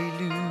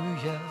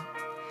hallelujah.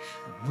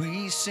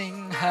 We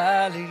sing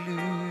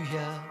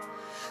hallelujah.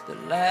 The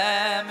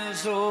Lamb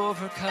is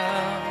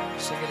overcome.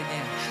 Sing it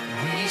again.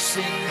 We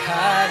sing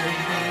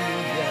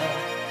hallelujah.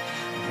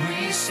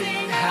 We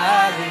sing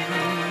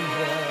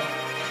hallelujah.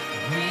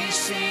 We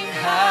sing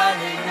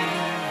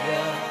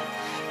hallelujah.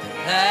 The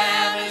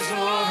Lamb is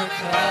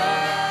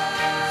overcome.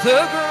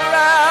 The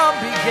ground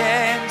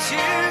began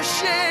to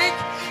shake.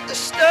 The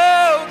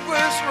stone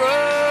was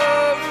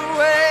rolled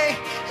away.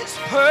 His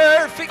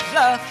perfect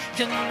love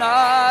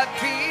cannot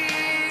be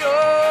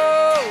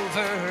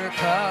overcome.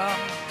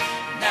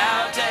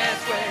 Now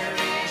death, where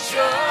is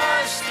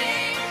your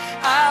sting?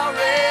 Our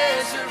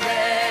resurrected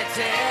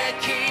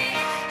King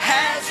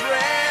has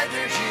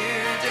rendered you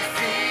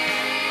defeated.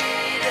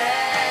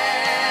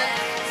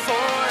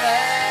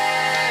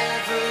 Forever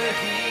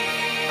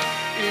He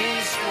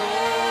is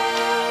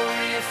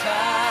glorified.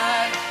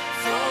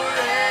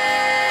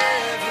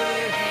 Forever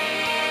He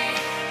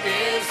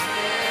is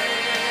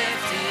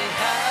lifted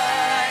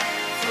high.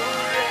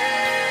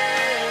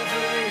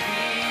 Forever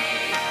He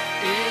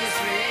is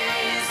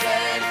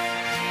risen.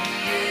 He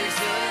is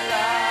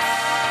alive.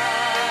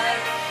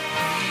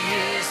 He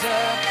is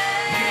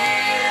alive.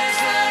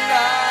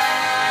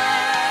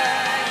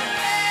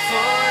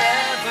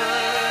 Forever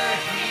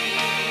He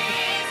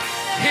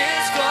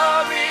is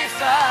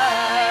glorified.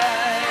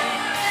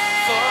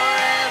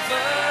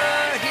 Forever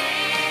He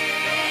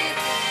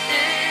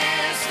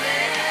is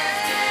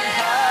lifted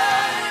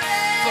high.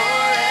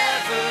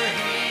 Forever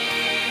He,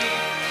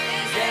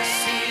 yes,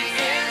 He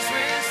is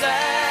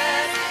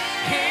risen.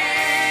 He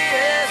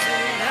is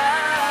alive.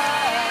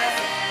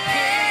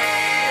 He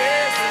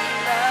is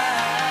alive.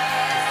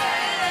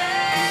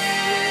 He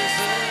is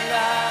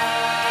alive.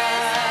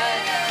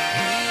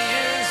 He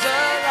is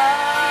alive.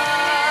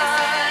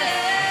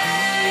 He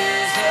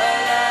is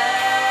alive.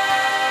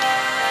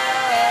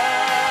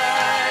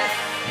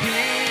 He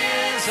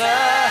is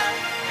alive.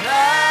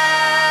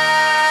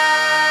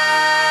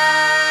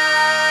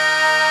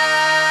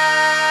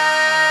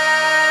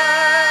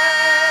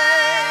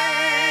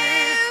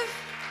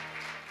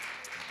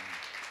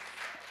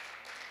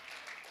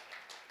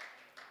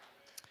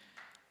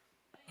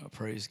 Oh,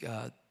 praise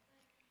God.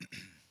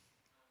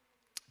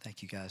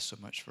 Thank you guys so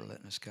much for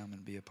letting us come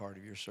and be a part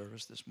of your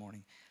service this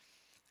morning.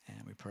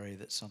 And we pray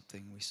that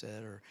something we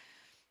said or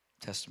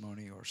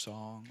testimony or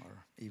song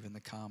or even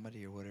the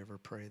comedy or whatever,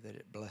 pray that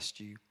it blessed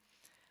you,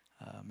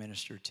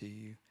 ministered to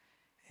you.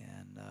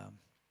 And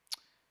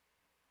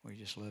we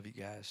just love you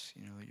guys.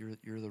 You know,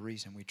 you're the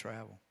reason we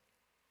travel.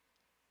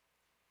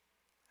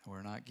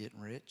 We're not getting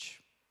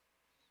rich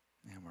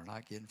and we're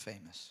not getting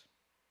famous.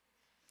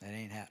 That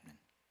ain't happening.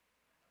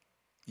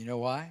 You know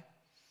why?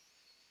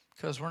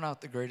 Because we're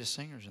not the greatest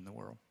singers in the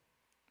world.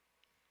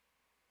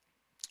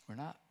 We're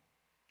not.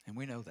 And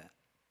we know that.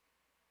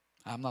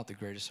 I'm not the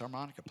greatest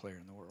harmonica player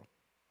in the world.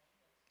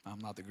 I'm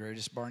not the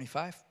greatest Barney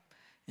Fife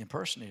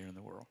impersonator in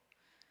the world.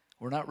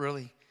 We're not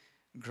really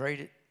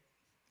great at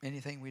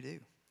anything we do.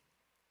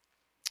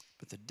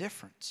 But the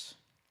difference,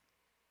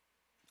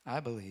 I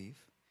believe,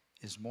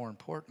 is more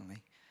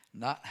importantly,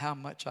 not how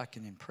much I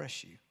can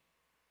impress you,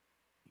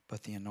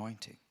 but the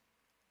anointing.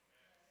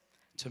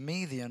 To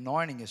me, the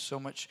anointing is so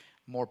much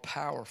more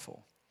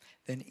powerful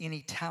than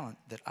any talent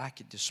that I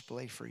could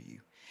display for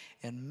you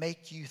and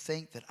make you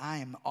think that I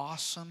am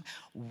awesome.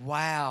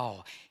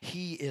 Wow,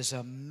 he is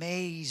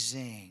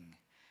amazing.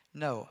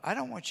 No, I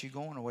don't want you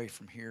going away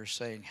from here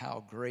saying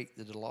how great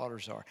the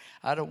Delawders are.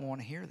 I don't want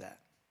to hear that.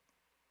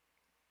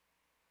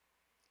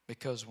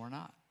 Because we're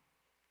not.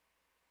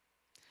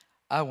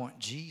 I want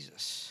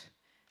Jesus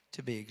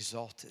to be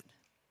exalted.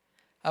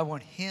 I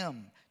want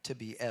him to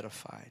be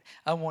edified.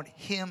 I want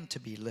him to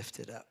be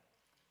lifted up.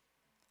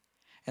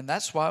 And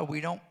that's why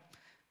we don't,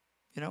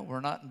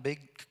 we're not in big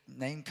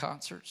name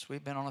concerts.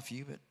 We've been on a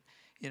few, but,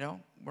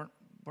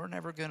 we're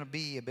never going to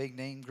be a big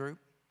name group.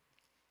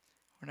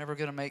 We're never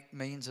going to make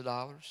millions of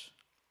dollars.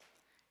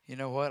 You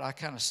know what? I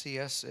kind of see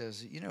us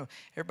as,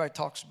 everybody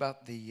talks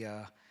about the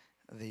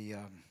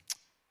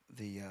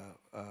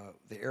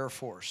Air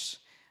Force.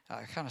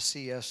 I kind of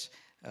see us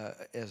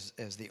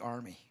as the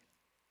Army.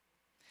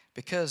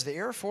 Because the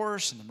Air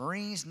Force and the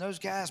Marines and those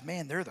guys,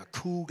 man, they're the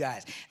cool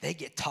guys. They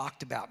get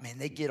talked about, man.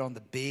 They get on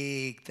the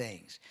big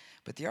things.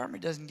 But the Army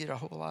doesn't get a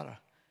whole lot of.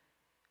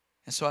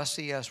 And so I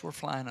see us, we're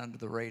flying under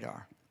the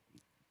radar.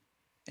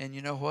 And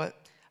you know what?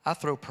 I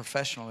throw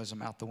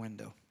professionalism out the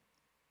window.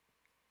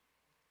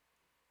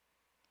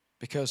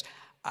 Because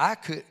I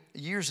could,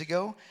 years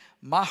ago,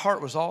 my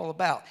heart was all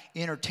about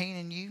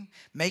entertaining you,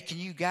 making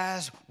you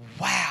guys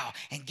wow,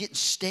 and getting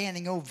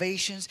standing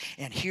ovations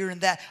and hearing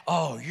that,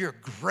 oh, you're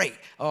great.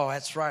 Oh,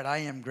 that's right, I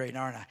am great,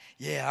 aren't I?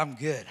 Yeah, I'm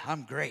good,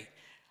 I'm great.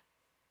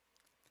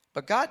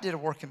 But God did a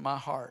work in my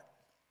heart,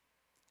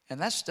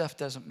 and that stuff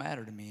doesn't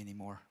matter to me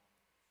anymore.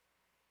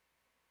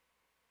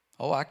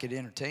 Oh, I could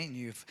entertain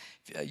you.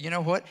 You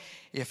know what?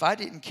 If I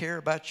didn't care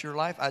about your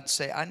life, I'd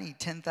say, I need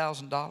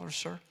 $10,000,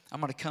 sir. I'm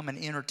going to come and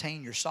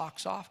entertain your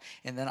socks off,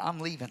 and then I'm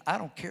leaving. I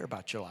don't care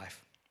about your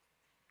life.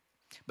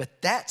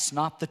 But that's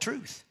not the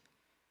truth.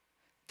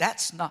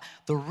 That's not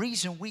the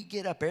reason we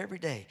get up every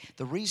day.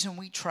 The reason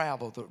we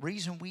travel, the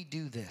reason we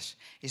do this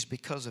is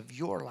because of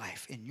your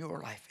life, and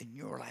your life, and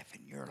your life,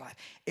 and your life.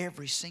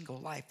 Every single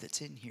life that's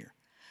in here.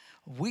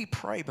 We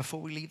pray before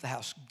we leave the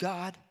house,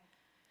 God,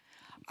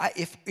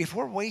 if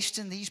we're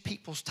wasting these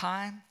people's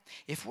time,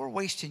 if we're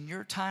wasting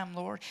your time,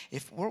 Lord,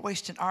 if we're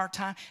wasting our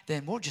time,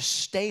 then we'll just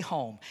stay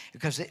home,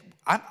 because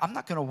I'm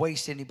not going to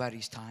waste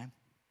anybody's time.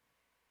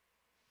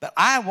 But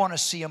I want to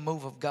see a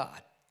move of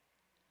God.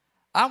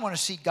 I want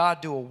to see God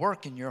do a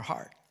work in your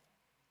heart.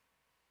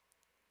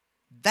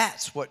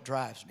 That's what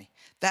drives me.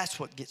 That's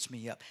what gets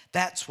me up.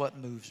 That's what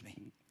moves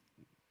me.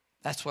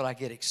 That's what I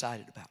get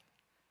excited about.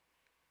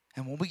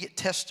 And when we get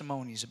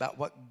testimonies about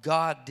what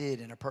God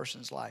did in a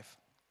person's life,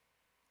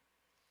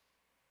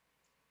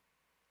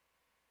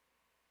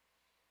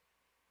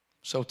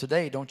 so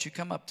today, don't you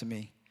come up to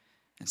me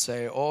and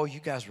say, oh, you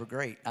guys were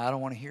great. I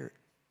don't want to hear it.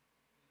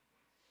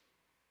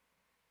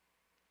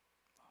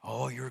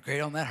 Oh, you were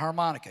great on that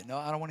harmonica. No,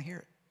 I don't want to hear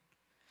it.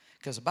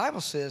 Because the Bible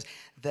says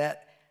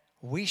that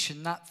we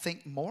should not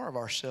think more of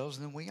ourselves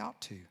than we ought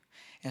to.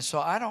 And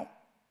so I don't,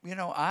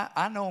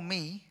 I know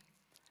me,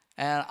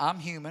 and I'm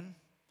human.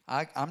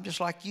 I'm just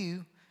like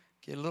you,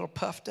 get a little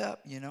puffed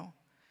up,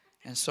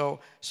 And so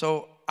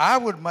I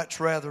would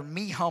much rather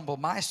me humble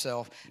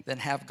myself than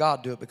have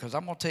God do it, because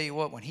I'm going to tell you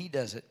what, when he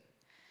does it,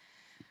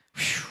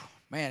 whew,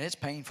 man, it's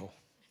painful.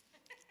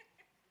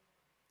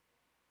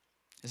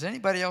 Is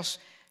anybody else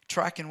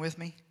tracking with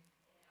me?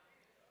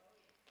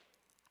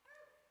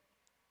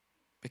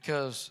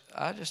 Because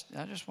I just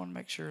want to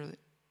make sure that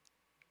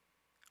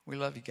we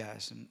love you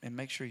guys, and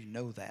make sure you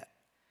know that.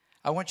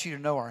 I want you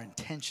to know our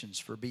intentions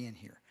for being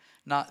here.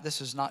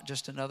 This is not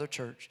just another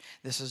church.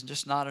 This is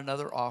just not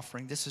another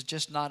offering. This is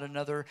just not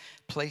another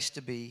place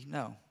to be.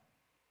 No.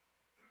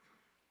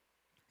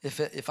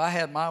 If I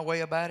had my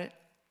way about it,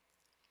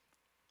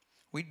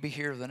 we'd be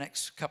here the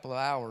next couple of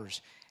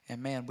hours,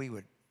 and man,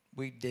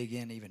 we'd dig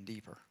in even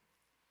deeper.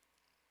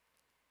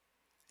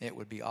 It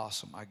would be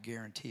awesome. I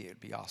guarantee it would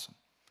be awesome.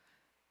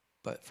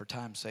 But for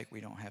time's sake, we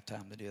don't have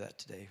time to do that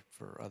today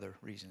for other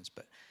reasons.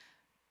 But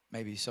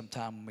maybe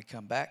sometime when we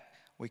come back,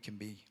 we can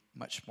be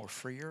much more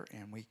freer,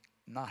 and we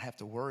not have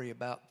to worry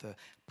about the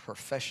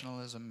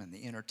professionalism and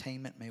the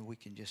entertainment. Maybe we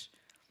can just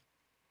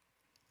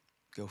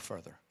go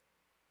further.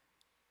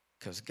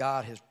 Because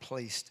God has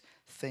placed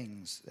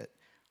things that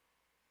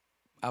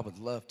I would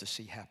love to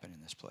see happen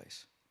in this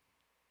place.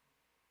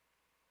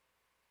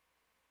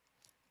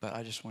 But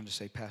I just wanted to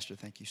say, Pastor,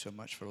 thank you so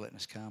much for letting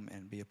us come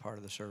and be a part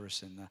of the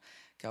service. And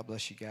God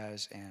bless you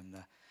guys. And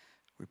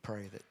we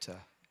pray that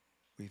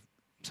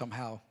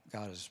somehow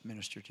God has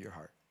ministered to your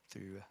heart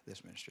through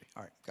this ministry.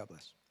 All right, God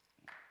bless.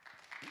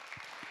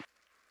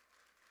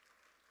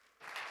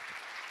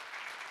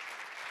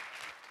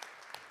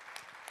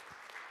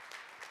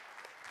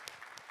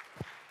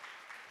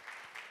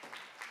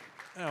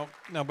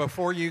 Now,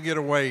 before you get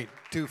away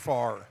too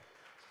far,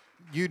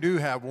 you do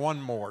have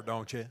one more,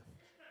 don't you?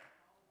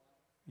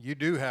 You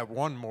do have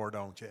one more,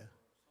 don't you?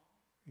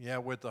 Yeah,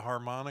 with the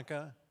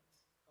harmonica,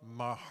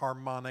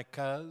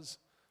 harmonicas.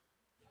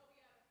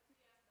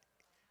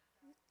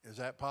 Is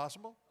that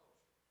possible?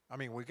 I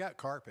mean, we got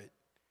carpet.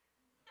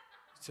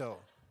 So,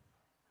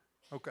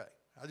 okay.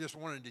 I just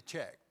wanted to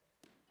check.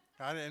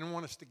 I didn't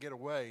want us to get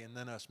away and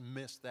then us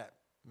miss that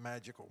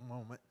magical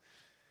moment.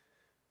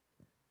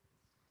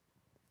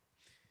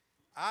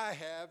 I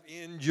have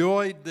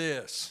enjoyed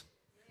this.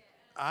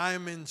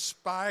 I'm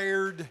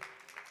inspired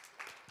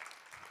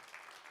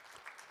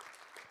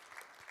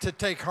to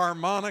take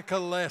harmonica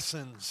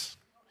lessons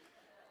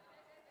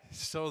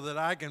so that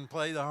I can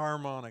play the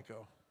harmonica.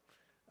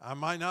 I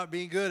might not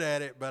be good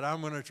at it, but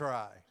I'm going to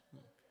try.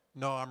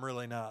 No, I'm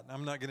really not.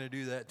 I'm not going to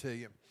do that to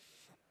you.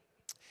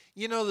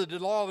 You know, the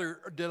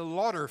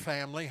Delawder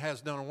family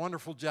has done a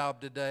wonderful job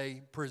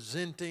today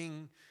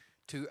presenting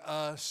to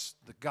us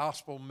the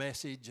gospel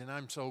message, and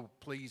I'm so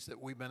pleased that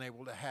we've been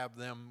able to have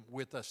them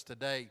with us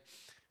today.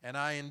 And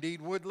I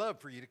indeed would love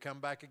for you to come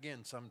back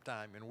again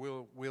sometime, and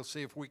we'll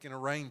see if we can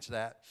arrange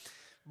that.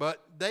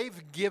 But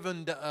they've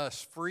given to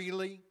us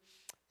freely,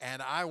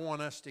 and I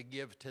want us to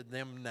give to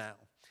them now.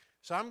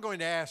 So I'm going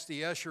to ask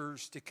the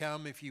ushers to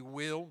come, if you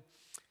will.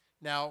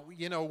 Now,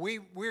 you know,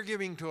 we're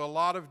giving to a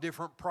lot of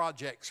different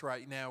projects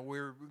right now.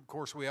 Of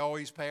course, we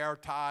always pay our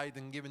tithe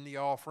and giving the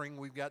offering.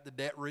 We've got the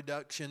debt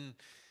reduction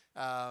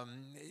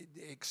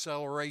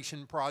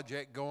acceleration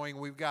project going.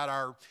 We've got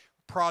our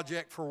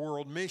project for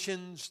world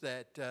missions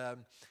that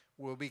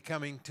will be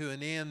coming to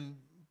an end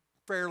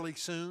fairly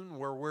soon,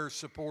 where we're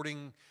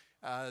supporting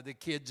the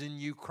kids in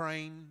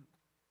Ukraine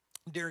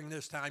during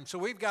this time. So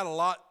we've got a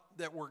lot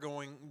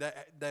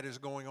that is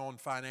going on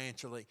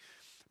financially.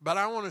 But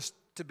I want us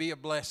to be a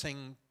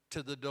blessing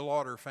to the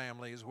Delawder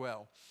family as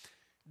well.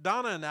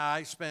 Donna and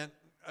I spent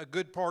a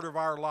good part of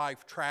our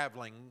life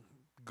traveling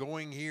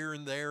going here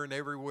and there and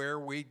everywhere.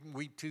 We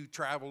too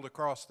traveled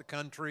across the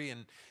country,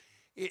 and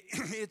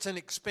it's an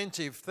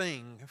expensive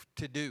thing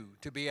to do,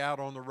 to be out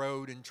on the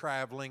road and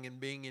traveling and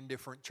being in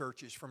different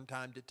churches from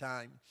time to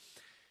time.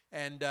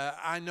 And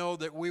I know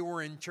that we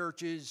were in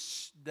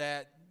churches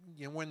that,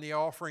 when the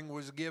offering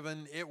was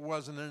given, it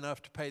wasn't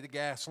enough to pay the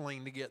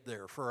gasoline to get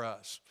there for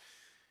us.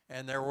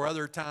 And there were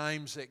other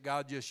times that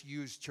God just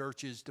used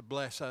churches to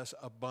bless us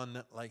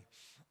abundantly.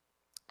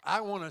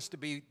 I want us to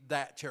be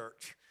that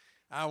church.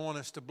 I want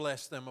us to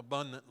bless them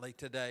abundantly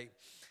today.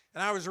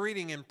 And I was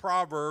reading in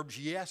Proverbs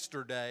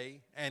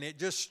yesterday, and it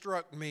just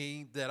struck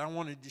me that I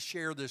wanted to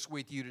share this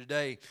with you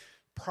today.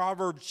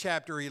 Proverbs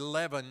chapter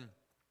 11,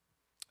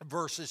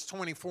 verses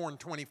 24 and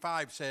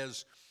 25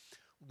 says,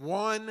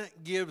 "One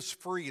gives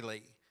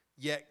freely,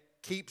 yet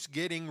keeps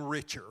getting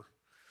richer.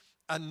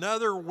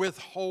 Another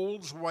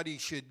withholds what he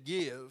should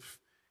give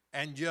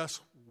and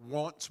just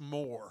wants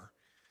more.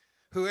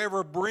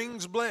 Whoever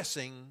brings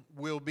blessing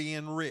will be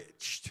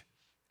enriched,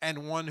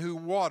 and one who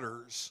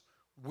waters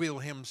will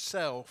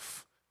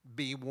himself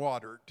be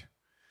watered."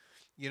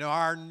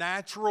 Our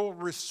natural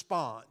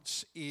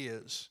response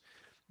is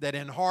that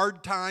in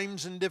hard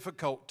times and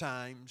difficult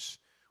times,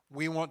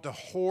 we want to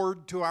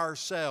hoard to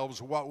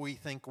ourselves what we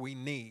think we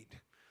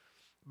need.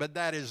 But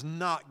that is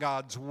not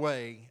God's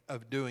way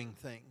of doing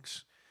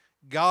things.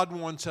 God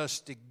wants us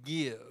to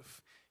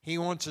give. He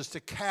wants us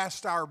to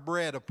cast our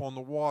bread upon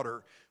the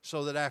water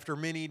so that after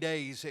many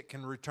days it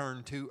can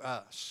return to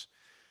us.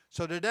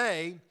 So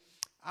today,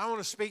 I want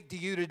to speak to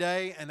you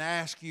today and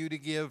ask you to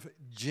give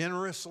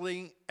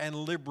generously and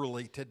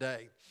liberally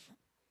today.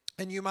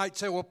 And you might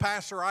say, "Well,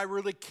 Pastor, I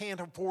really can't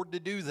afford to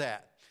do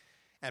that."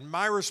 And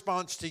my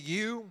response to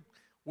you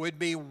would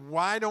be,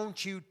 why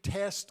don't you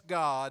test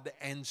God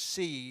and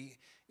see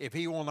if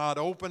He will not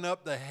open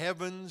up the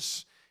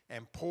heavens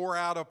and pour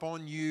out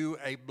upon you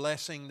a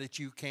blessing that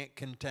you can't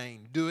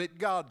contain. Do it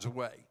God's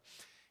way.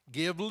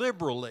 Give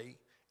liberally,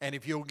 and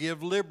if you'll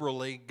give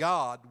liberally,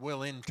 God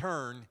will in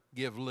turn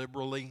give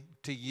liberally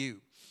to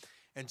you.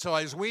 And so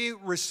as we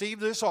receive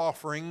this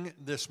offering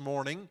this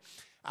morning,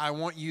 I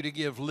want you to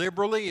give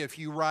liberally. If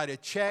you write a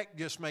check,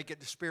 just make it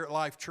to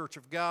SpiritLife Church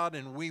of God,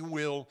 and we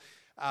will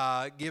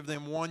give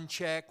them one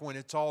check when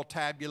it's all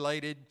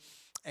tabulated.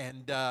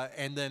 And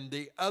then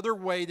the other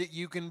way that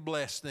you can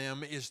bless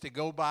them is to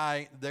go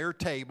by their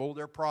table,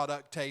 their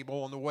product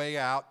table on the way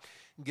out,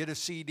 and get a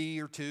CD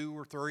or 2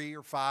 or 3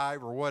 or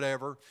 5 or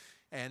whatever,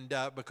 and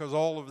because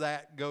all of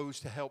that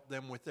goes to help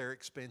them with their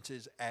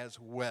expenses as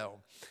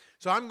well.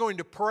 So I'm going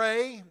to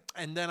pray,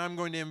 and then I'm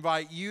going to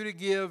invite you to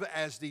give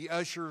as the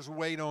ushers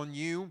wait on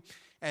you.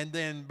 And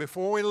then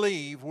before we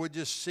leave, we'll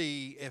just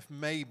see if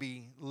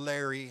maybe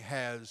Larry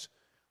has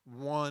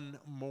one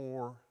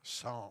more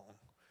song.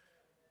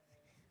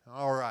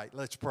 All right,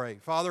 let's pray.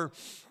 Father,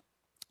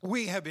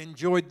 we have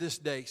enjoyed this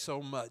day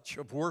so much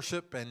of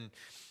worship and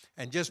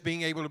just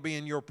being able to be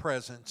in your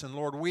presence. And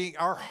Lord,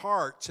 our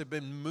hearts have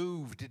been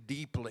moved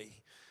deeply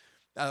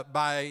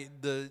by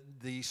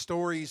the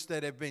stories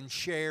that have been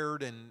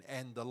shared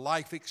and the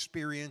life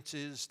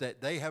experiences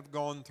that they have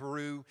gone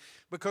through,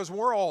 because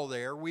we're all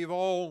there. We've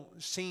all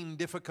seen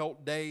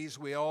difficult days.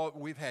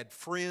 We've had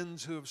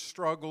friends who have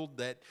struggled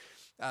that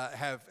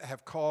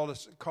have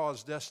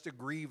caused us to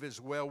grieve as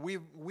well.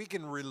 We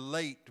can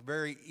relate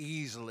very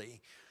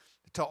easily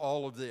to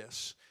all of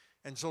this.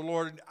 And so,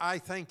 Lord, I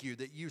thank you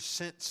that you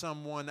sent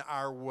someone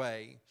our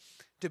way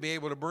to be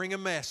able to bring a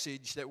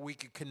message that we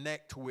could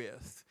connect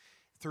with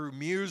through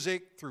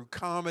music, through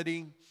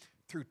comedy,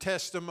 through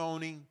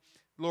testimony.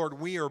 Lord,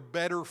 we are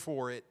better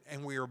for it,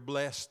 and we are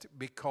blessed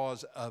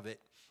because of it.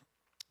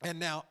 And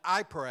now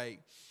I pray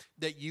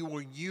that you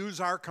will use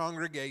our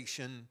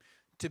congregation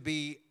to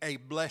be a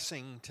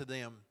blessing to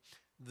them.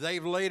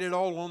 They've laid it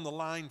all on the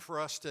line for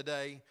us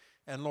today,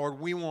 and Lord,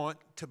 we want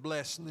to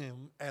bless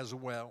them as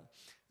well.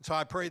 So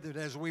I pray that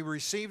as we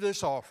receive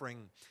this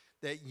offering,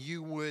 that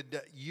you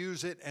would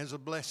use it as a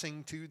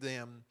blessing to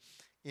them.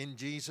 In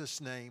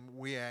Jesus' name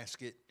we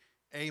ask it.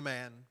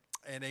 Amen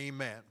and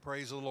amen.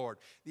 Praise the Lord.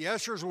 The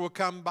ushers will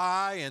come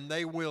by, and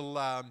they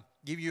will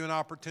give you an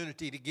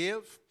opportunity to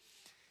give.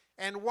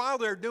 And while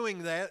they're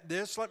doing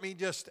this, let me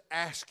just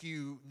ask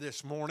you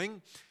this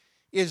morning,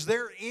 is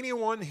there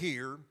anyone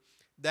here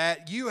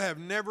that you have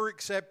never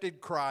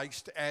accepted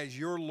Christ as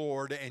your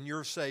Lord and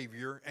your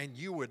Savior, and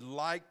you would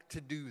like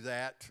to do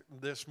that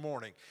this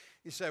morning?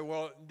 You say,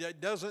 well,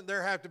 doesn't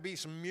there have to be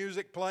some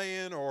music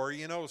playing or,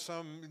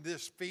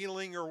 this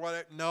feeling or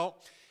whatever? No.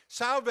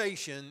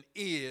 Salvation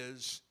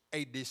is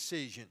a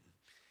decision.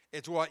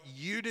 It's what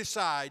you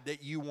decide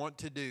that you want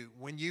to do.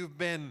 When you've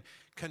been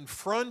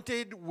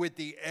confronted with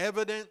the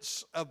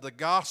evidence of the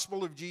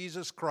gospel of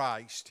Jesus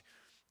Christ,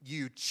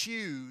 you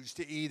choose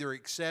to either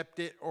accept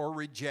it or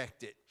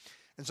reject it.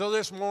 And so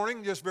this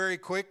morning, just very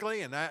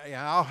quickly, and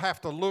I'll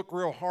have to look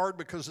real hard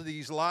because of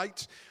these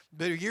lights,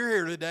 but if you're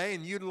here today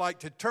and you'd like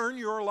to turn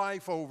your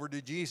life over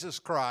to Jesus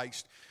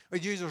Christ,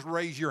 would you just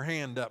raise your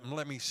hand up and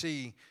let me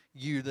see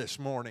you this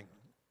morning?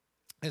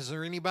 Is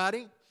there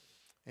anybody?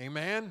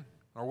 Amen.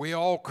 Are we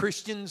all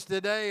Christians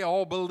today,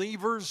 all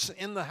believers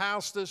in the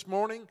house this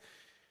morning?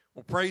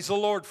 Well, praise the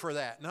Lord for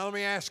that. Now let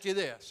me ask you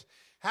this.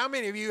 How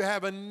many of you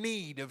have a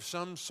need of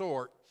some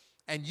sort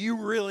and you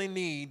really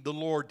need the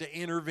Lord to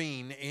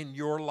intervene in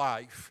your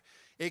life?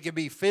 It could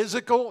be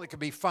physical, it could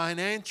be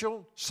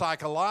financial,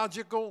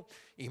 psychological,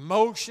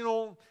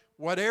 emotional,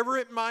 whatever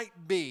it might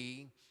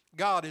be,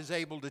 God is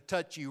able to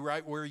touch you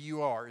right where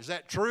you are. Is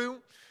that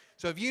true?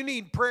 So if you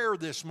need prayer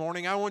this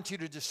morning, I want you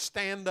to just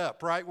stand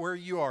up right where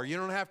you are. You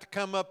don't have to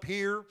come up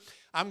here.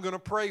 I'm going to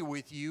pray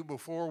with you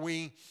before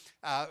we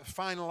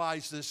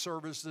finalize this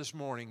service this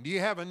morning. Do you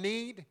have a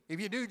need?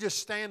 If you do, just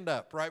stand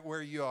up right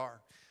where you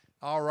are.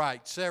 All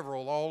right,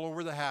 several all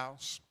over the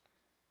house.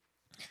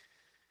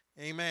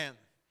 Amen.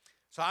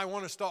 So I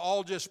want us to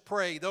all just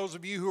pray. Those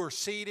of you who are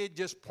seated,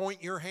 just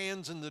point your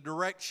hands in the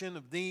direction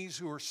of these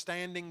who are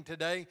standing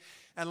today,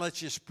 and let's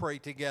just pray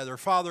together.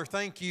 Father,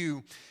 thank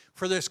you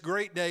for this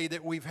great day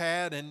that we've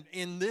had, and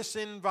in this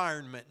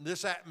environment,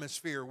 this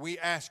atmosphere, we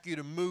ask you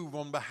to move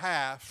on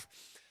behalf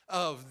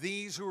of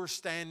these who are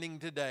standing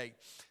today.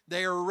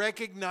 They are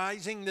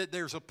recognizing that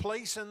there's a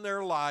place in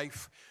their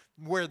life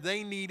where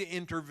they need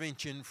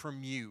intervention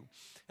from you.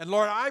 And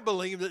Lord, I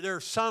believe that there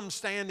are some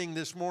standing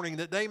this morning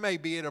that they may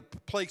be at a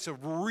place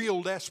of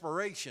real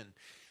desperation,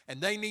 and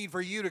they need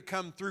for you to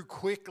come through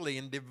quickly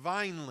and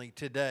divinely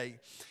today.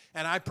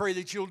 And I pray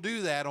that you'll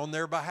do that on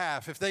their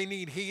behalf. If they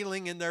need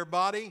healing in their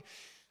body,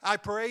 I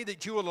pray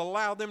that you will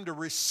allow them to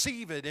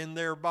receive it in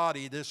their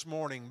body this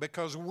morning,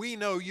 because we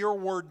know your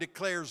word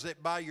declares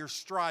that by your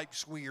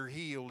stripes we are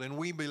healed, and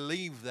we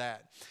believe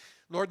that.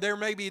 Lord, there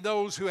may be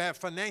those who have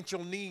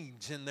financial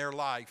needs in their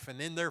life and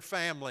in their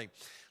family.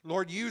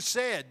 Lord, you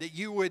said that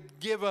you would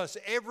give us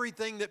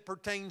everything that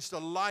pertains to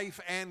life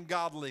and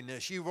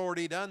godliness. You've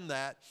already done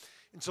that.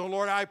 And so,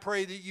 Lord, I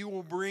pray that you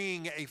will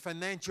bring a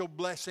financial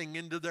blessing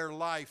into their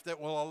life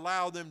that will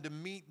allow them to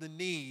meet the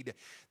need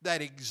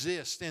that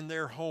exists in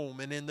their home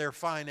and in their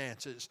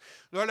finances.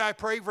 Lord, I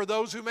pray for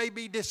those who may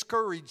be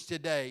discouraged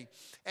today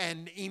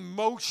and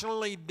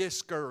emotionally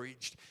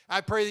discouraged.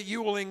 I pray that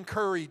you will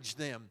encourage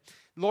them.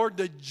 Lord,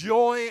 the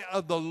joy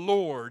of the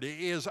Lord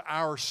is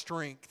our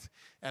strength.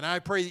 And I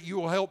pray that you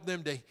will help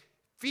them to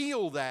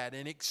feel that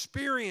and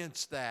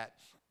experience that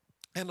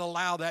and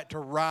allow that to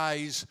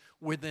rise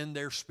within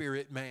their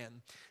spirit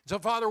man. So,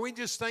 Father, we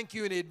just thank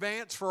you in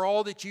advance for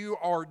all that you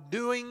are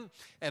doing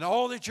and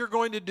all that you're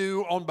going to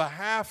do on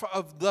behalf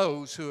of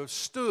those who have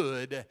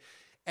stood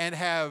and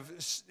have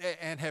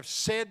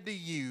said to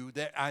you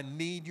that I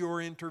need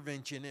your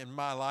intervention in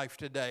my life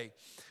today.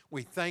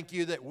 We thank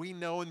you that we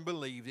know and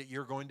believe that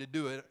you're going to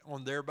do it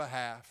on their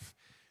behalf.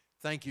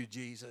 Thank you,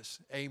 Jesus.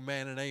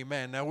 Amen and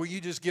amen. Now, will you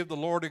just give the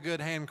Lord a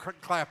good hand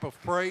clap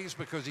of praise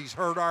because he's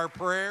heard our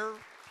prayer?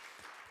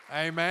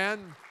 Amen.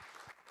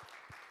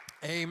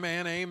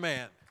 Amen,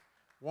 amen.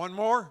 One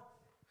more?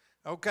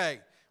 Okay.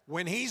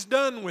 When he's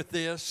done with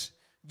this,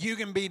 you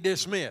can be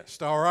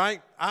dismissed, all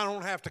right? I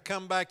don't have to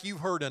come back. You've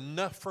heard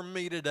enough from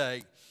me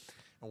today.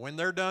 And when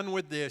they're done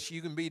with this,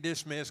 you can be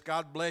dismissed.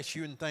 God bless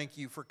you and thank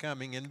you for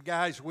coming. And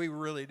guys, we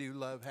really do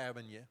love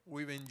having you.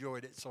 We've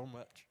enjoyed it so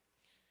much.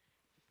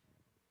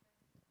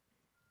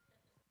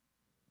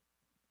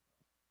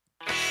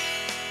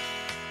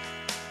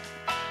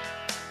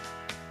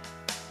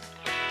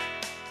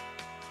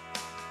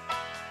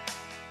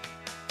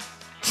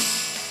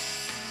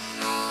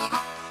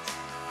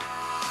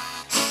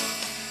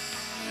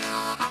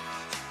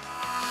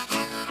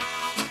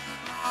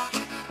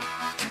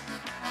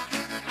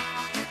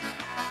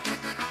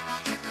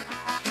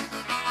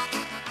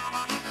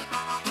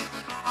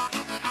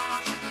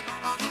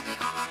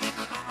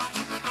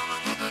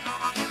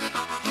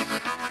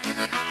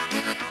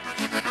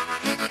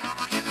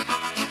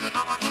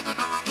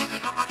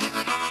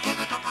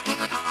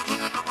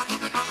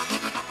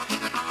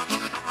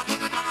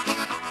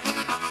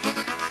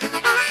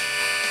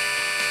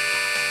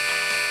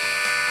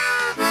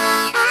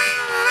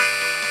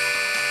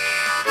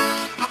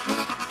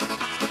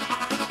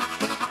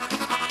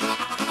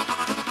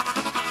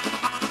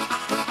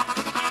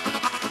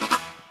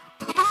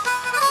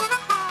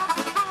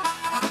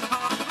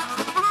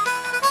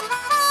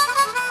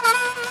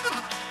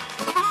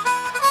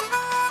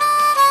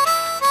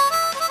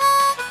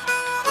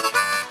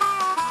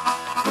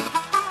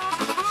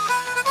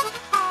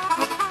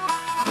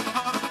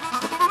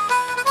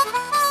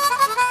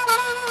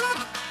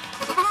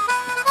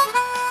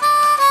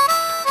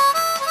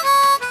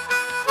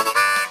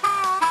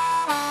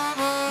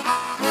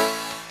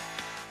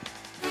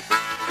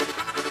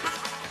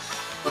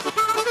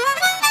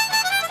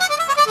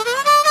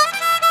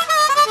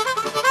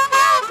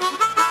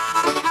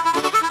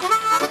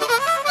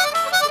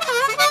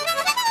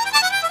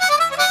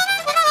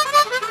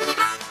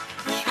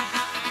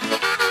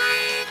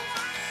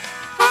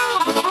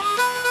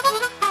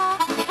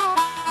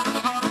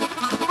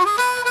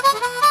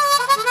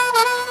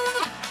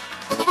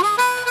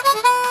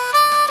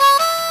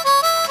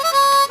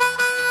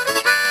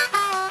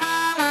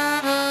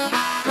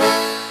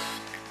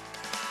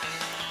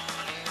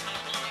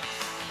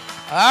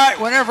 All right,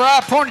 whenever I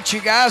point at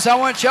you guys, I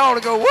want y'all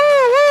to go,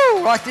 woo,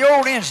 woo, like the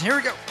old engine. Here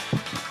we go.